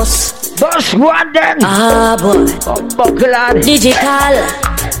 bobos. Boss one them. Ah, boy. Digital.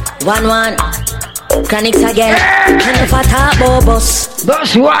 1-1. Chronics again. Enough of top bobos.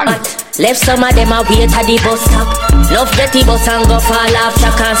 Boss one. Left some of them a wait at the bus stop. Love get the bus and go fall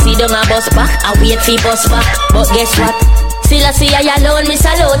after. Can't see them a bus back. I wait for bus back. But guess what? Still I see I alone, me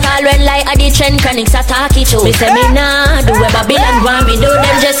salute all red light at the trend, chronics a talkie show. Me say me nah do a Babylon want me do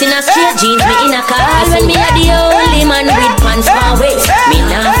them just in a straight jeans, me in a car. When me a the only man with pants for waist, me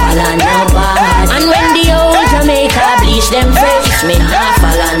nah follow no bad. And when the old Jamaica bleach them face, me nah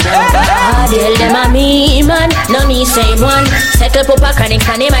follow no bad. Tell them a me man, no me same one. Settle pupa chronics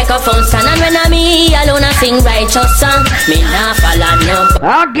and the microphone stand. And when a me alone a sing righteous song, me nah follow no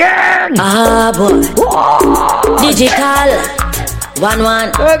bad. Again. Ah boy. Digital.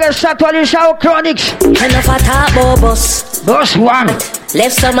 1-1. Luego que está actualizado Chronics. Enough a talk about bus. Bus one.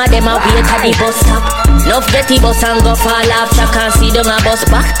 Left some of them a wait at the bus stop. Enough get the bus and go fall off. I can't see them a bus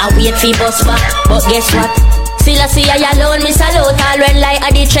back. I wait for bus back. But guess what? Still I see I alone, me salute all when like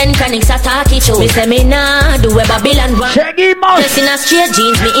a the trend chronics attack it. Me say me nah do a Babylon one. Dress in a straight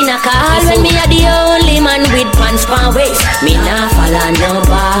jeans, me in a car. When me a the only man with pants pan waist, me nah follow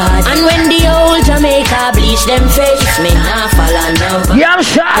nobody. And when the old Jamaica bleach them face, me nah follow nobody.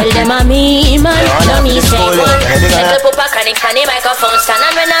 Tell them a me man, no me say one. Check the pupa chronics and the microphone stand.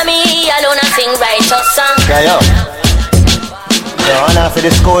 And when a me alone I sing righteous song. Yeah, yo. Yo, I'm not for the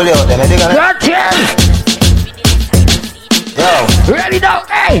school, yo. Then I think I'm Yo, ready now,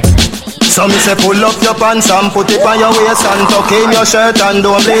 hey! So me say pull up your pants and put it on your waist and tuck in your shirt and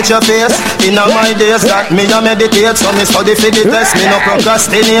don't bleach your face. In my days that me a meditate, so me study for the test, me no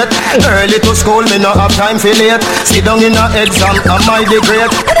procrastinate. Early to school, me no have time for late. Sit down in a exam, am I the great?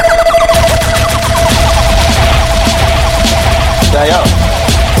 Yeah, yo.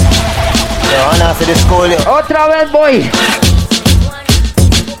 Yo, I'm not for the school, yo. Otra vez, boy.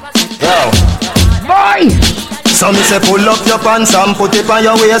 Yo. Boy! So me say pull up your pants and put it on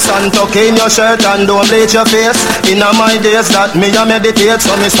your waist and tuck in your shirt and don't bleach your face. In my days that me a meditate,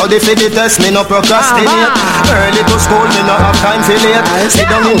 so me study for the test, me no procrastinate. Early to school, me no have time for late. Sit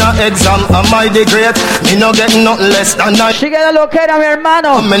down in a exam, am I the great? Me no get nothing less than that. She get a loquera, mi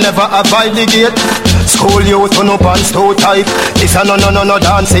hermano. Me never abide the gate. School youth, turn up pants too tight. This a no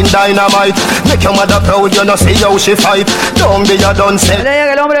dancing dynamite. Make your mother proud, you no see how she fight. Don't be a done self. Le dije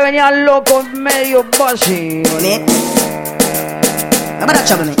que el hombre venía loco, medio bossy. How about that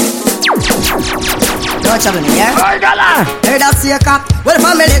trouble me? No trouble me, yeah? Heard that see a cop. Well,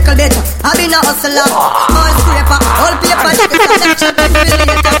 from a little bit, I've been a hustler. All scraper, all paper, selection,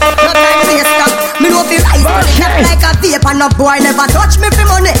 affiliator. No time to stop. Me no feel right, not like a paper. No boy never touch me for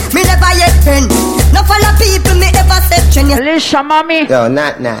money. Me never yet pen. No follow people, me ever section. Alicia, mommy. Yo,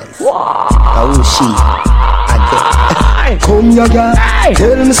 not nice. Oh, she. Come here, girl.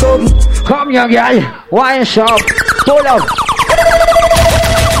 Tell me something. Come here, girl. Wine shop. Pull up.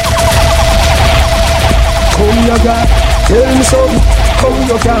 Come here, girl. Tell me something. Come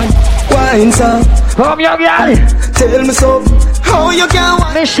here, girl. Wine some. Come here, girl. Tell me something. How you can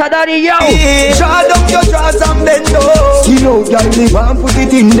wine? Mr. Daddy, yo. Draw down your drawers and bend down. You know, girl, they want put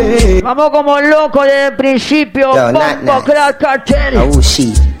it in there. Vamos como loco desde el principio. Bombo Clad Cartel. Oh,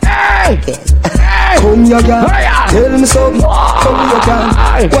 she. Hey. Come here, girl. Tell me something. Come here, girl.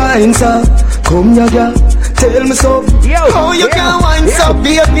 Wine some. Come here, girl. Tell me something. How you can wine some,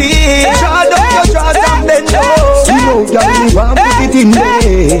 baby? Draw down your drawers and bend down. You know, girl, they want put it in there.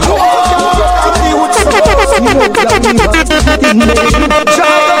 You know, girl, they want put it in there.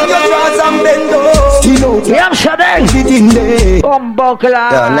 Draw down your drawers and bend down. You know, girl, put it in there. Bombo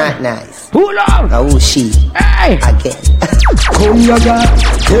Clad. Yo, not nice. Pull up. Oh, she. Hey. Again. Come here, girl.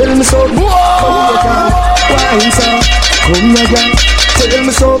 Tell me something. Come here, girl. Wine some. Come here, girl. Tell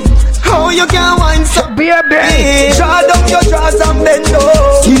me something. How you can wine some, baby? Draw down your drawers and bend down.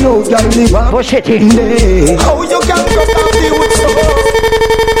 You know, girl, they want push it in there. How you can cut off the wood so?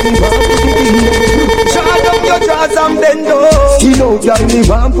 They want put it in there. Draw down your drawers and bend down. You know, girl, they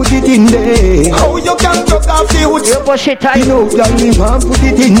want put it in there. How you can cut off the wood so? Push it tight. You know, girl, they want put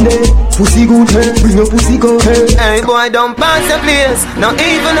it in there. Pussy good hair, bring your pussy go hair. Hey boy, don't pass the place. Now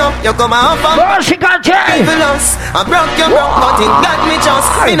even up, you come out from Pussy Cartel. Evil us. I broke your broke, but it got me just.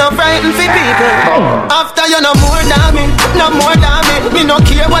 Me no frightened for people. After you no more than me, no more than me. Me no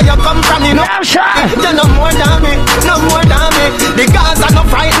care where you come from, you know. You no more than me, no more than me. The guys are no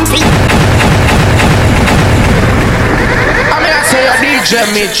frightened people. I mean I say your DJ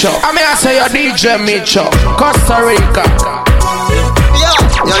Micho. I mean I say your DJ Micho. Costa Rica.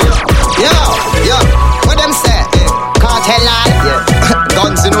 Yo. What them say? Cartel life. Yeah.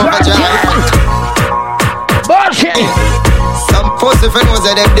 Guns in overdrive. Bullshit. Some pussy for knows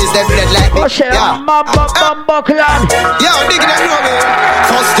that them this, them dead like me. Bullshit. Bombo Clad. Yo, dig that know me.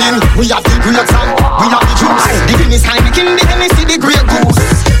 First thing, we have the grapes and we have the juice. The Guinness Heineken, the Hennessy, the Grey Goose.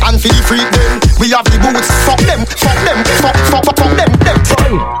 And for the free them, we have the boots. Fuck them.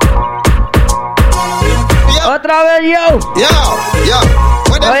 Otra vez, yo.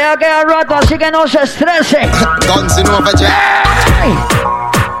 Voy a quedar rato, así que no se estrese. Guns in overdrive. Hey.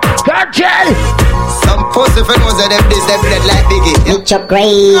 Cartel. Some pussy for knows that them this, them dead like Biggie. You're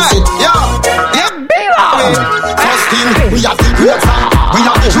crazy. Vivo. First thing, we have the grapes and we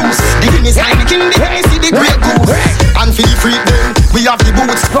have the juice. The Guinness Heineken, the Hennessy, the Grey Goose. And for the free them, we have the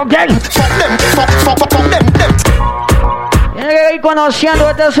boots. Fuck them. Fuck them. Tiene que ir con conociendo,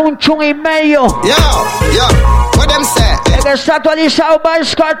 este es un chun y medio. Yo, what them say? El que está actualizado by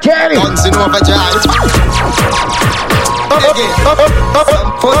Cartel. Dancing overdrive.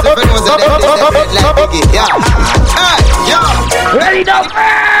 Ready now,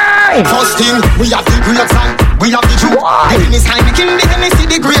 hey! First thing, we have the great song, we have the truth. The finish time, we kill the Hennessy,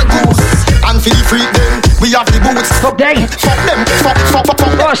 the great goose. And feel free then, we have the boots. Fuck them. Fuck.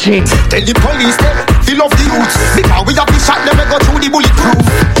 Bossy. Tell the police them, fill up the youths. Because we have the shot, them we go through the bulletproof.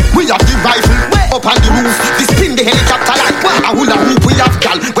 We have the rifle, way up on the roof. We spin the helicopter like a hula hoop. We have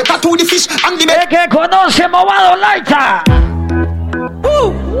gal, we tattoo the fish and the El que conoce Movado Laita.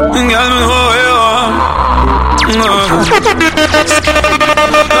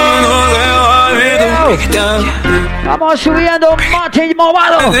 Vamos subiendo mate y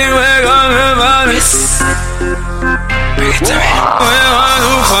Movado.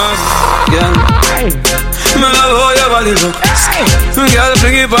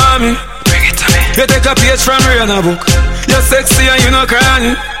 You take a page from Rihanna book. You're sexy and you know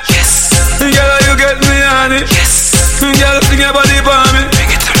crying. Yes. Girl, you get me on it. Yes. Girl, bring your body for me.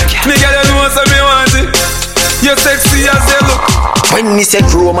 Me girl, you know what me want it. You're sexy as you look. When me say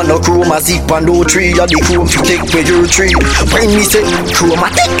chroma, no chroma, zip and no tree. Or the chrome to take with your tree. When me say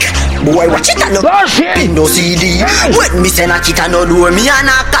chromatic, boy watch it and no pin no CD. When me say knock it and no do me and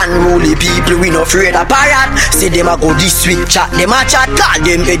I can roll people. We no afraid of parrot. Say them a go this week, chat them a chat. Call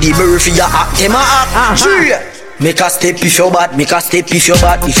them Eddie Murphy, a act them a act. Make a step if you're bad, make a step if you're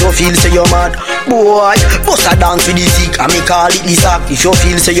bad. If you feel say you're mad, boy, bust a dance with the sick. And me call it the sack. If you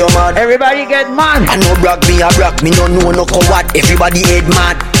feel say you're mad, everybody get mad. I no brag, me a brag, me no know no coward. Everybody head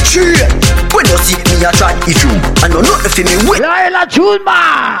mad. Sure, when you see me a chat, if you I know nothing for me wait. La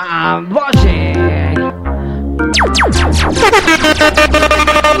chulma, bossy.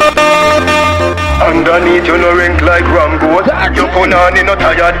 Underneath you no rink like ram goat. You put on no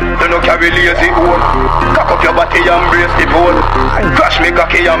tired, you no carry lazy hole. Cock up your body and brace the pole. Crash me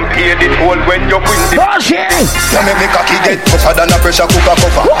cocky and pay the toll when you win the You make me cocky get tougher than a pressure cooker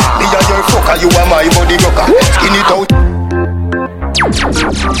cover. Me and your fucker, you are my body rocker. Skin it out.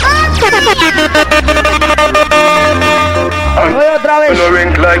 You no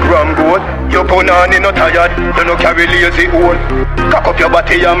rink like ram goat. You put on no tired, you no carry lazy hole. Cock up your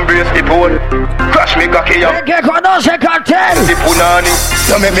body and brace the pole. Crash me cocky and que conoce Cartel. The punani.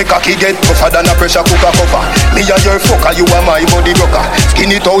 You make me cocky get tougher than a pressure cooker cover. Me and your fucker, you are my body rocker.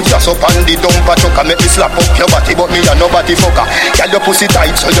 Skin it out, just up on the dumper trucker. Make me slap up your body, but me and nobody fucker. Girl, your pussy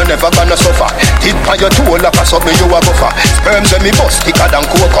tight, so you never gonna suffer. Tip on your toe like a sub me, you a buffer. Sperms when me bust thicker than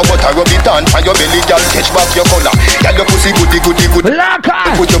cocoa butter. Rub it on your belly, girl, catch back your collar. Girl, your pussy goody. Put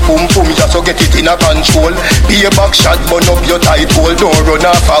your pum just so get it in a control. Be a back shot, burn up your tight hole. Don't run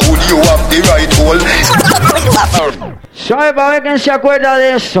off a hood, you have the right hole. ¿Sabe para ver quién se acuerda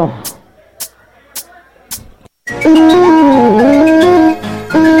de eso?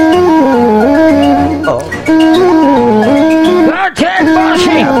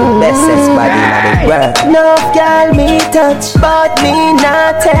 No girl me touch, but me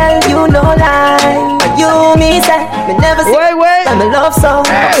not tell you no lie. You me say, me never see I'm a love song.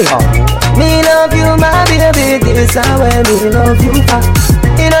 Me love you, my baby, this is how me love you.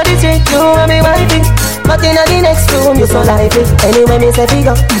 You know the trick, you and me wifey. But in the next room, you so lively. Anyway, me say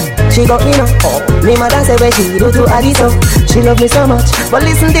figure, she got me now. Me mother say when she do to Adi so. She love me so much, but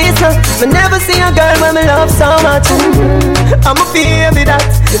listen this now. Me never see a girl when me love so much. I'm a baby that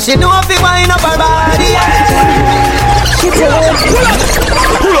she know if you wind up her body. She tell me,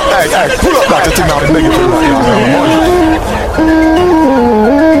 pull up, hey, pull up that thing out and make it feel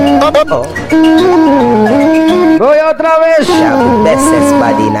Voy otra vez. Bestest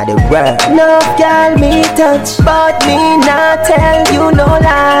body in the world. No girl me touch, but me not tell you no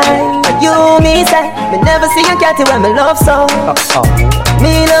lie. You me say, me never see a cat when me love so.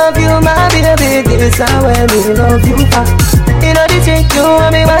 Me love you, my baby, this is how me love you. You know the trick, you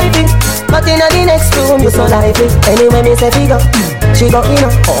and me wifey. But in the next room, you so lively. Anyway, me say figure, she got me now.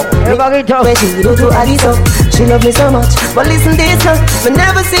 When she do to Adi so. She love me so much, but listen this now. Me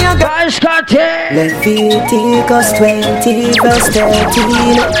never see a girl. Leviticus 20 verse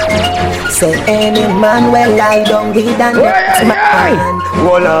 13. Say any man will lie down with an next man.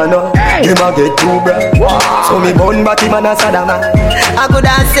 Well, I know, him a get too bright. So me bun batty man a sad man. I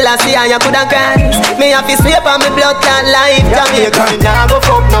coulda still a see and you coulda cry. Me have to sweep on me blood clot life. Jamaica, me nah go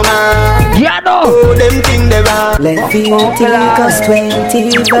fuck no man. Yeah, no. Oh, them thing they wrong. Leviticus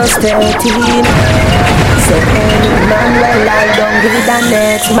 20 verse 13. Say any man will lie down with the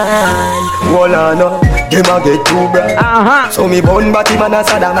next man. Well, I know, them a get too bright. So me bun body man a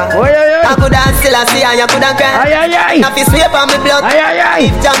Saddam. I coulda still a see and you coulda cry. If you sweep on me blood,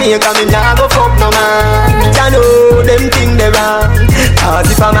 if Jamaica me nah go fuck no man. Ya know them thing they wrong.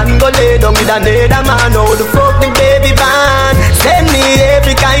 Cause if a man go lay down with another man, how the fuck the baby man? Send me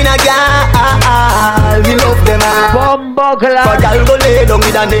every kind of girl. We love them all. But girl go lay down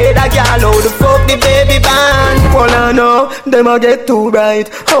with another girl, how the fuck the baby man? Well I know them a get too bright.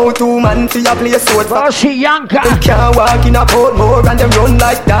 How two man see a place so Bossy Yanka. Them can't walk in a port more and them run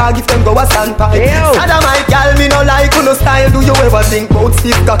like dog if them go a sandpipe. Sada my girl me no like no style. Do you ever think about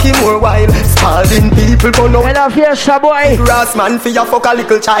stiff cocky more wild? Spalding people go no. Well fiesta boy. Grass man for ya fuck a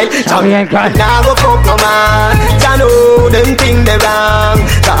little child. Jamaica. Nah go fuck no man. Ya know them thing they wrong.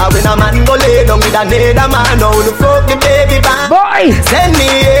 Cause when a man go lay down with another man, how the fuck the baby bang? Boy. Send me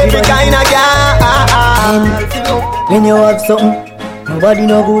every kind of girl. When you have something, nobody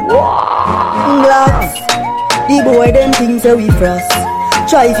no good. Blacks, the boy them things say we frost.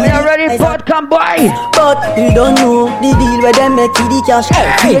 Try we are ready for come boy. But we don't know the deal where them make the cash.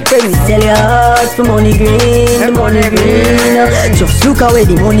 Hey, we sell your house for money green, the money green. Just look away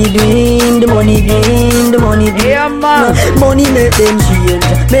the money green, the money green, the money green. Yeah man. Money make them change.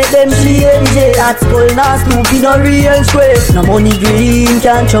 At school now stupid no real square. No money green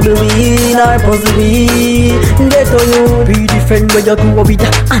can't trouble we in our puzzle we. Get on you be different where you go with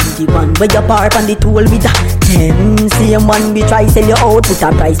and the one where you park on the tool with them same one we try sell you out. Put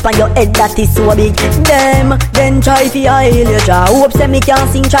a price on your head that is so big. Them then try fi hail your jaw. Hope say me can't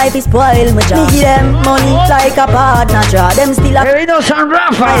sing, try fi spoil my jaw. Me give them money like a partner jaw. Them still a hey, no son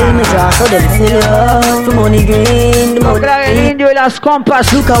Rafa. My jaw. So them still love for money green, the money green. Las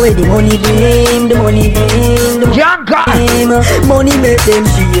compas. Look away the money green, the money green, the Janka. Money make them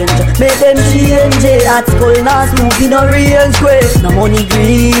change, make them change. At school now moving no real square. No money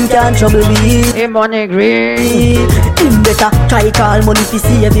green can't trouble me. Hey, money green. Him better try call money to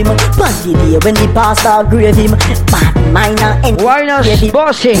save him. But the day when the pastor grave him, bad minor and why not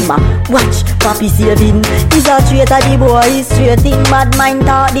bossy? Watch papi saving. He's a traitor, the boy is straighting. Mad mind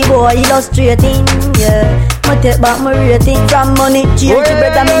thought the boy illustrating. Yeah, I take back my rating from money. Change the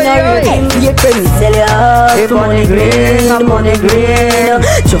bread and me no rating. You can sell your house for money green, the money green.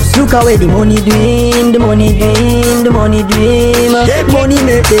 Just look away the money dream, the money dream, the money dream. Money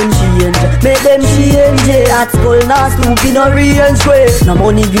make them change, make them change. At school now stupid no real square. No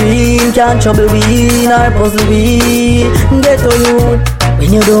money green can't trouble we in our puzzle we. Get to you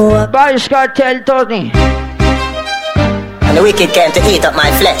when you do it. Vice Cartel Tony. And the wicked came to eat up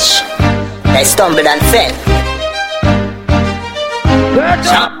my flesh. They stumbled and fell.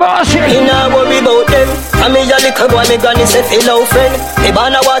 Me nah worry about them. And me a little boy, me granny say fellow friend. Me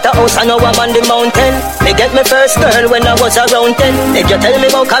born a waterhouse and now I'm on the mountain. Me get me first girl when I was around 10. If you tell me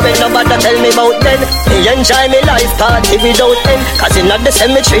about Karen, nobody tell me about then. Me enjoy me life party without end. Cause in the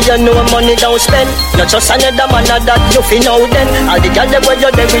cemetery you know money don't spend. Not just another man that you feel know then. All the girls that where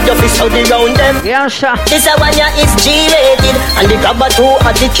you're there with your fist out around them. Yes sir. This a one ya is G-rated. And the grabber too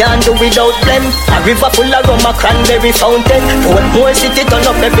and the can't do without them. A river full of rum, a cranberry fountain. Put more city turn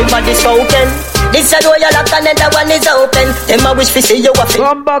up everybody's spoken. This a door you lock and the one is open. Them a wish to see you a fit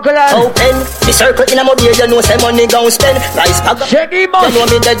open. The circle in a mobile you know say money gon' spend. Rice bag you know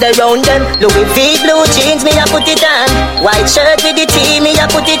me dead around them. Louis V blue jeans me a put it on. White shirt with the T me a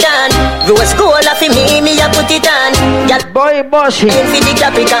put it on. Rose gold for me a put it on. Girl boy bossy in for the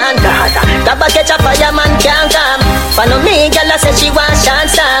Capricorn. Grab a catch a fireman can't come. Follow me girl a say she want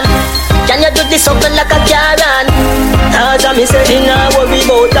chance Sam. Can you do this something like a Karen? As I me say, she nah worry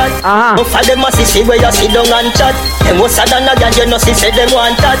about that. But for them a see where you sit down and chat. Them was sad and a girl you know see say them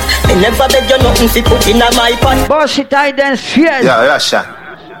want that. They never beg you nothing fi put in a my pot. Bossy tight and fierce. Yeah, Russia.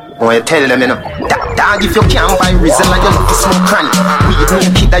 When you tell them you know, dog if you can't buy reason like you love to smoke cranny. We need a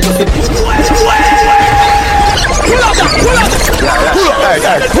kid that you fi put. Pull up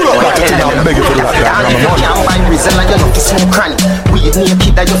that. Pull up that thing now, beg you for that. Dog if you can't buy reason like you love to smoke cranny. We need a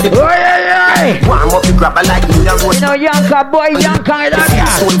kid that you fi put. Warm up the grabber like me a road. You know Yanka boy, Yanka like that.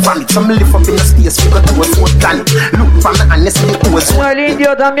 Soul from it, some lift up in the space. We got to a foot planet. Look from the honest in the pose. No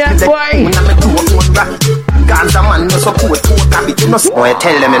indio también boy. When I'm a two of one rap. Ganza man no support to a rabbit. You know so I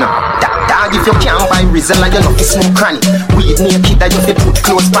tell them you know. Dog if you can't buy reason like you love to smoke cranny. Weed me a kid that you fi put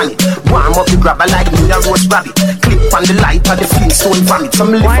close pan it. Warm up the grabber like me a road rabbit. Clip on the light of the flintstone from it. Some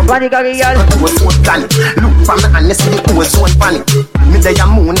lift up to a foot planet. Look from the honest in the pose one pan it. Me day a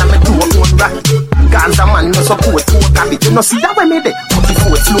moon and me do a one racket. Gaza man no support to habit. You no see that when me there.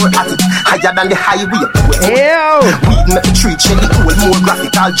 44 floor at it, higher than the highway. Weed make the tree cherry cool, more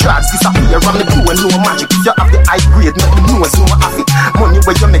graphic. All drugs disappear from the pool, no magic. If you have the high grade, make the nose no have it. Money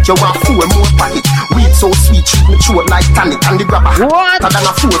where you make you want four more pocket. Weed so sweet, treat me throat like tonic. And the grabber hotter than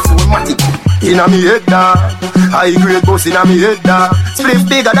a 4 matic. Inna me head dog, high grade boss inna me head dog. Split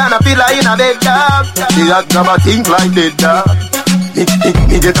bigger than a pillar in a bed dog. The hot grabber think like dead dog.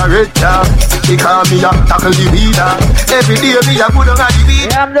 Me get a red dog. They call me a tackle the weeder. Every day me a good on the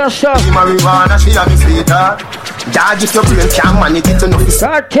beat. Yeah, I'm just so. The marijuana she a me sweet dog. Dog if your brain can't manage it enough.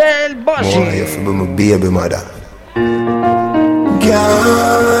 Cartel bossy. Boy, you feel my baby mother.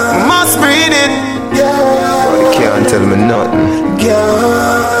 Girl, must breathe it. Girl, you can't tell me nothing.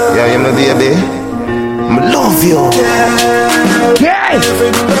 Girl, yeah, you my baby. I love you. Yeah.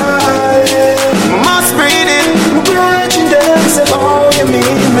 Must breathe it. Watching them say, oh, you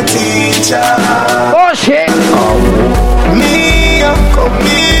mean my teacher. Oh shit. Me, come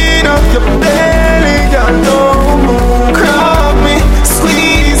in up your belly, girl, don't move. Grab me,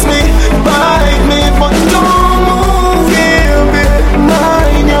 squeeze me, bite me, but don't move, baby.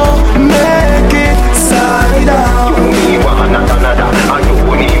 Mind you, make it side out. You want another, and you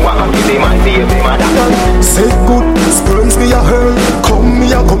want to be my baby mother. Say good, spurns me a hurl.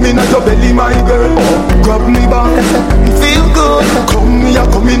 Come in at your belly, my girl. Oh, grab me back, feel good.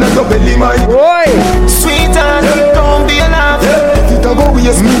 Come in at your belly, my boy. Sweetheart, don't be alarmed. It a go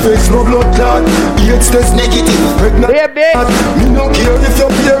waste me face, no blood clot. It's test negative, pregnant. Me no care if your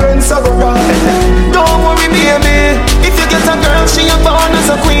parents are around. Don't worry, baby. If you get a girl, she a born as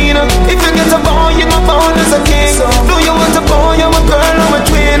a queen. If you get a boy, you a born as a king. Do you want a boy, or a girl, or a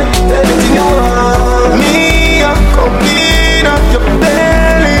twin? Everything you want. Me, come in up your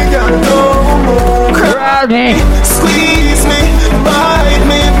belly, girl, don't move. Grab me, squeeze me, bite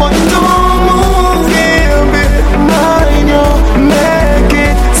me, but don't move, baby. Mind you, make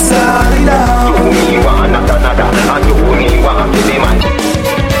it side out. You want another, and you want to be mine.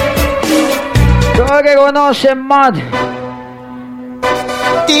 todo que conocen más.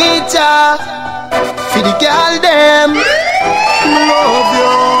 Teacher, for the girl them, love you.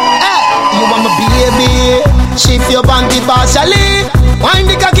 Hey, you want my baby? Shift your panty partially. Wind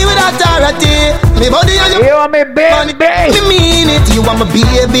the cocky with authority. Me body and you want me baby. Me mean it. You want my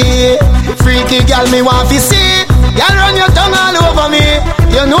baby? Freaky girl, me want to see. Girl, run your tongue all over me.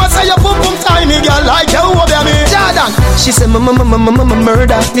 You know say your pum pum tiny girl like you over me. Jordan, she say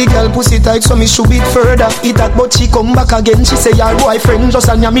murder. The girl pussy tight so me should beat further. It that but she come back again. She say your boyfriend just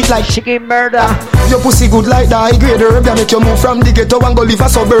on your meat like chicken murder. Your pussy good like the high grade herb. Ya make you move from the ghetto and go live a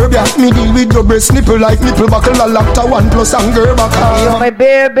suburbia. Me deal with your breast nipple like nipple buckle a lacta 1+ and girl back. You my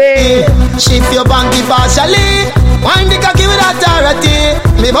baby. Shift your banky partially. Wind the cocky with authority.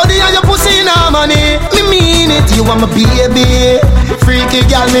 Me body and your pussy in harmony. Me mean it. You want my baby? Freaky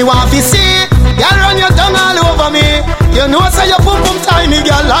girl, me want to see. Girl, run your tongue all over me. You know say your pum pum tiny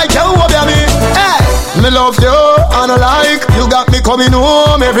girl like you over me. Hey, me love you and I like. You got me coming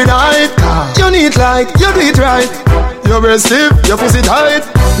home every night. You need like, you do it right. Your breast stiff, your pussy tight.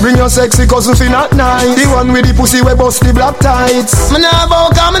 Bring your sexy cousin for not nice. The one with the pussy we bust the black tights. Me nah bow,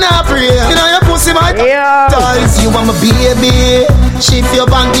 come me nah pray. You know your pussy my ties. You want my baby? Shift your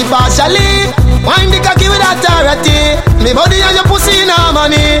panty partially. Wind the cocky with authority. Me body and your pussy in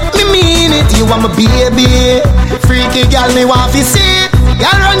harmony. Me mean it. You want my baby? Freaky girl, me want to see.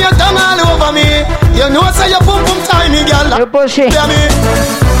 Girl, run your tongue all over me. You know say your pum pum tiny girl. Your pussy.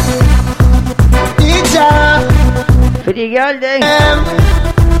 Teacher. For the girl then.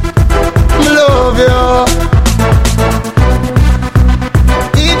 Love you.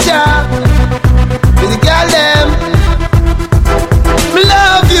 Teacher. For the girl them.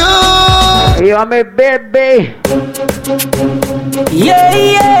 Love you. You are my baby. Yeah,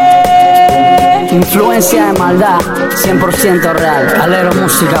 yeah. Influencia de maldad, 100% real.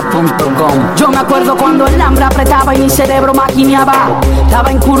 Aleromusica.com. Yo me acuerdo cuando el hambre apretaba y mi cerebro maquineaba.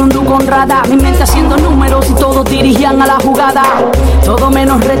 Estaba en Curundú con Rada, mi mente haciendo números y todos dirigían a la jugada. Todo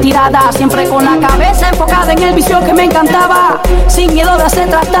menos retirada, siempre con la cabeza enfocada en el vicio que me encantaba. Sin miedo de ser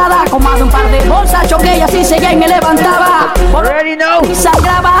tratada, con más de un par de bolsas choqué y así seguía y me levantaba. Already know. Y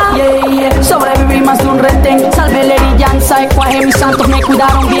sangraba, yeah, yeah. Sobreviví más de un retén. Salvé la herillanza, ecuaje, mis santos me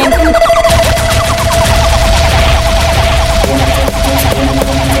cuidaron bien.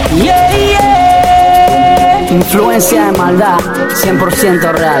 Yeah, yeah. Influencia de maldad,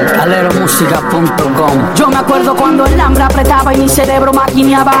 100% real. Aleromusica.com. Yo me acuerdo cuando el hambre apretaba y mi cerebro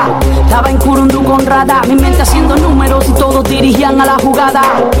maquineaba. Estaba en Curundú con Rada, mi mente haciendo números y todos dirigían a la jugada.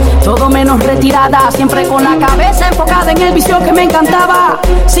 Todo menos retirada, siempre con la cabeza enfocada en el vicio que me encantaba.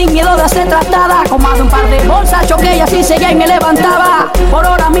 Sin miedo de ser tratada, con más de un par de bolsas choqué y así seguía y me levantaba. Por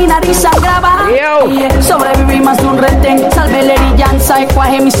hora mi nariz sangraba. Sobreviví más de un retén, salvé la herillanza,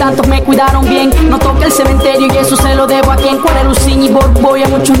 ecuaje, mis santos me cuidaron bien. No toqué el cementerio y eso se lo debo a quien cuere Lucín y Borboy. A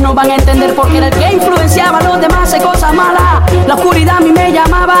muchos no van a entender porque era el que influenciaba a los demás en cosas malas. La oscuridad a mí me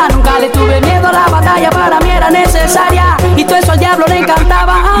llamaba, nunca le tuve miedo a la batalla, para mí era necesaria. Y todo eso al diablo le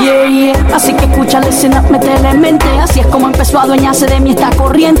encantaba. Así que escucha la escena, métele en mente. Así es como empezó a adueñarse de mí esta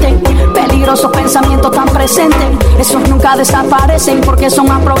corriente. Peligrosos pensamientos tan presentes, esos nunca desaparecen porque son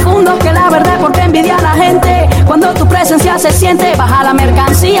más profundos que la verdad, porque envidia a la gente. Cuando tu presencia se siente, baja la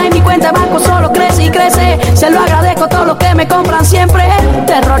mercancía y mi cuenta de banco solo crece y crece. Se lo agradezco a todos los que me compran siempre.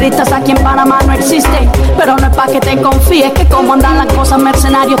 Terroristas aquí en Panamá no existen, pero no es pa' que te confíes, que como andan las cosas,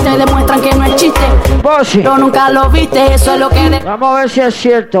 mercenarios te demuestran que no es chiste. Pero nunca lo viste, eso es lo que... Vamos a ver si es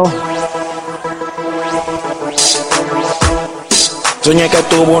cierto. Soñé que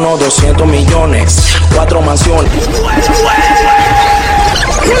tuvo unos 200 millones, 4 mansiones.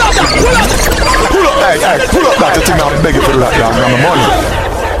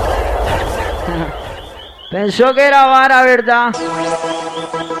 Pensó que era vara, ¿verdad?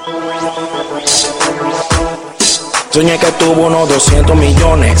 Soñé que tuvo unos 200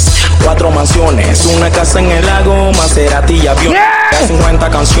 millones, 4 mansiones, una casa en el lago, Maserati y aviones, 50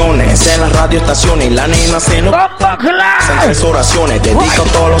 canciones en las radioestaciones y la nena se nos hacen 3 oraciones, dedico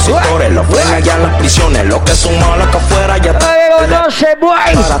a todos los sectores, los buenos allá en las prisiones, los que son malos acá afuera ya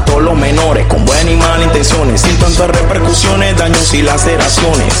para todos los menores, con buenas y malas intenciones, sin tantas repercusiones, daños y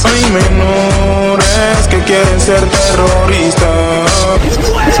laceraciones. Hay menores que quieren ser terroristas.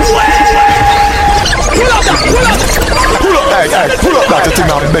 Pull up that thing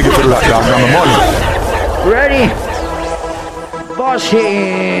and beg you for that down on the money. Ready?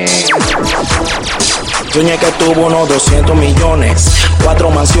 Bossy. Soñé que tuvo unos 200 millones, 4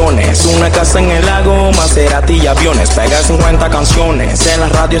 mansiones, una casa en el lago, Maserati y aviones, pega 50 canciones en las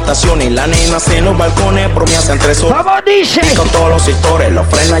radioestaciones y la nena en los balcones, bromeas en 3 horas. ¿Cómo dice? Con todos los sectores, los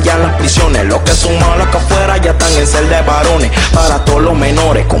frenan ya en las prisiones, los que son malos acá afuera ya están en celda de varones, para todos los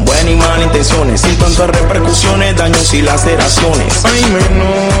menores, con buenas y malas intenciones, sin tantas repercusiones, daños y laceraciones. Hay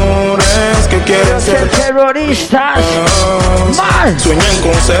menores que quieren ser terroristas. Sueñan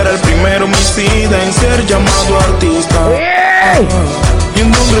con ser el primer homicida en ser llamado artista. Y en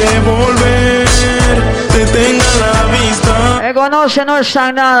un revólver te tenga la vista. Me conoce, no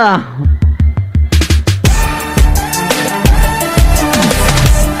está nada.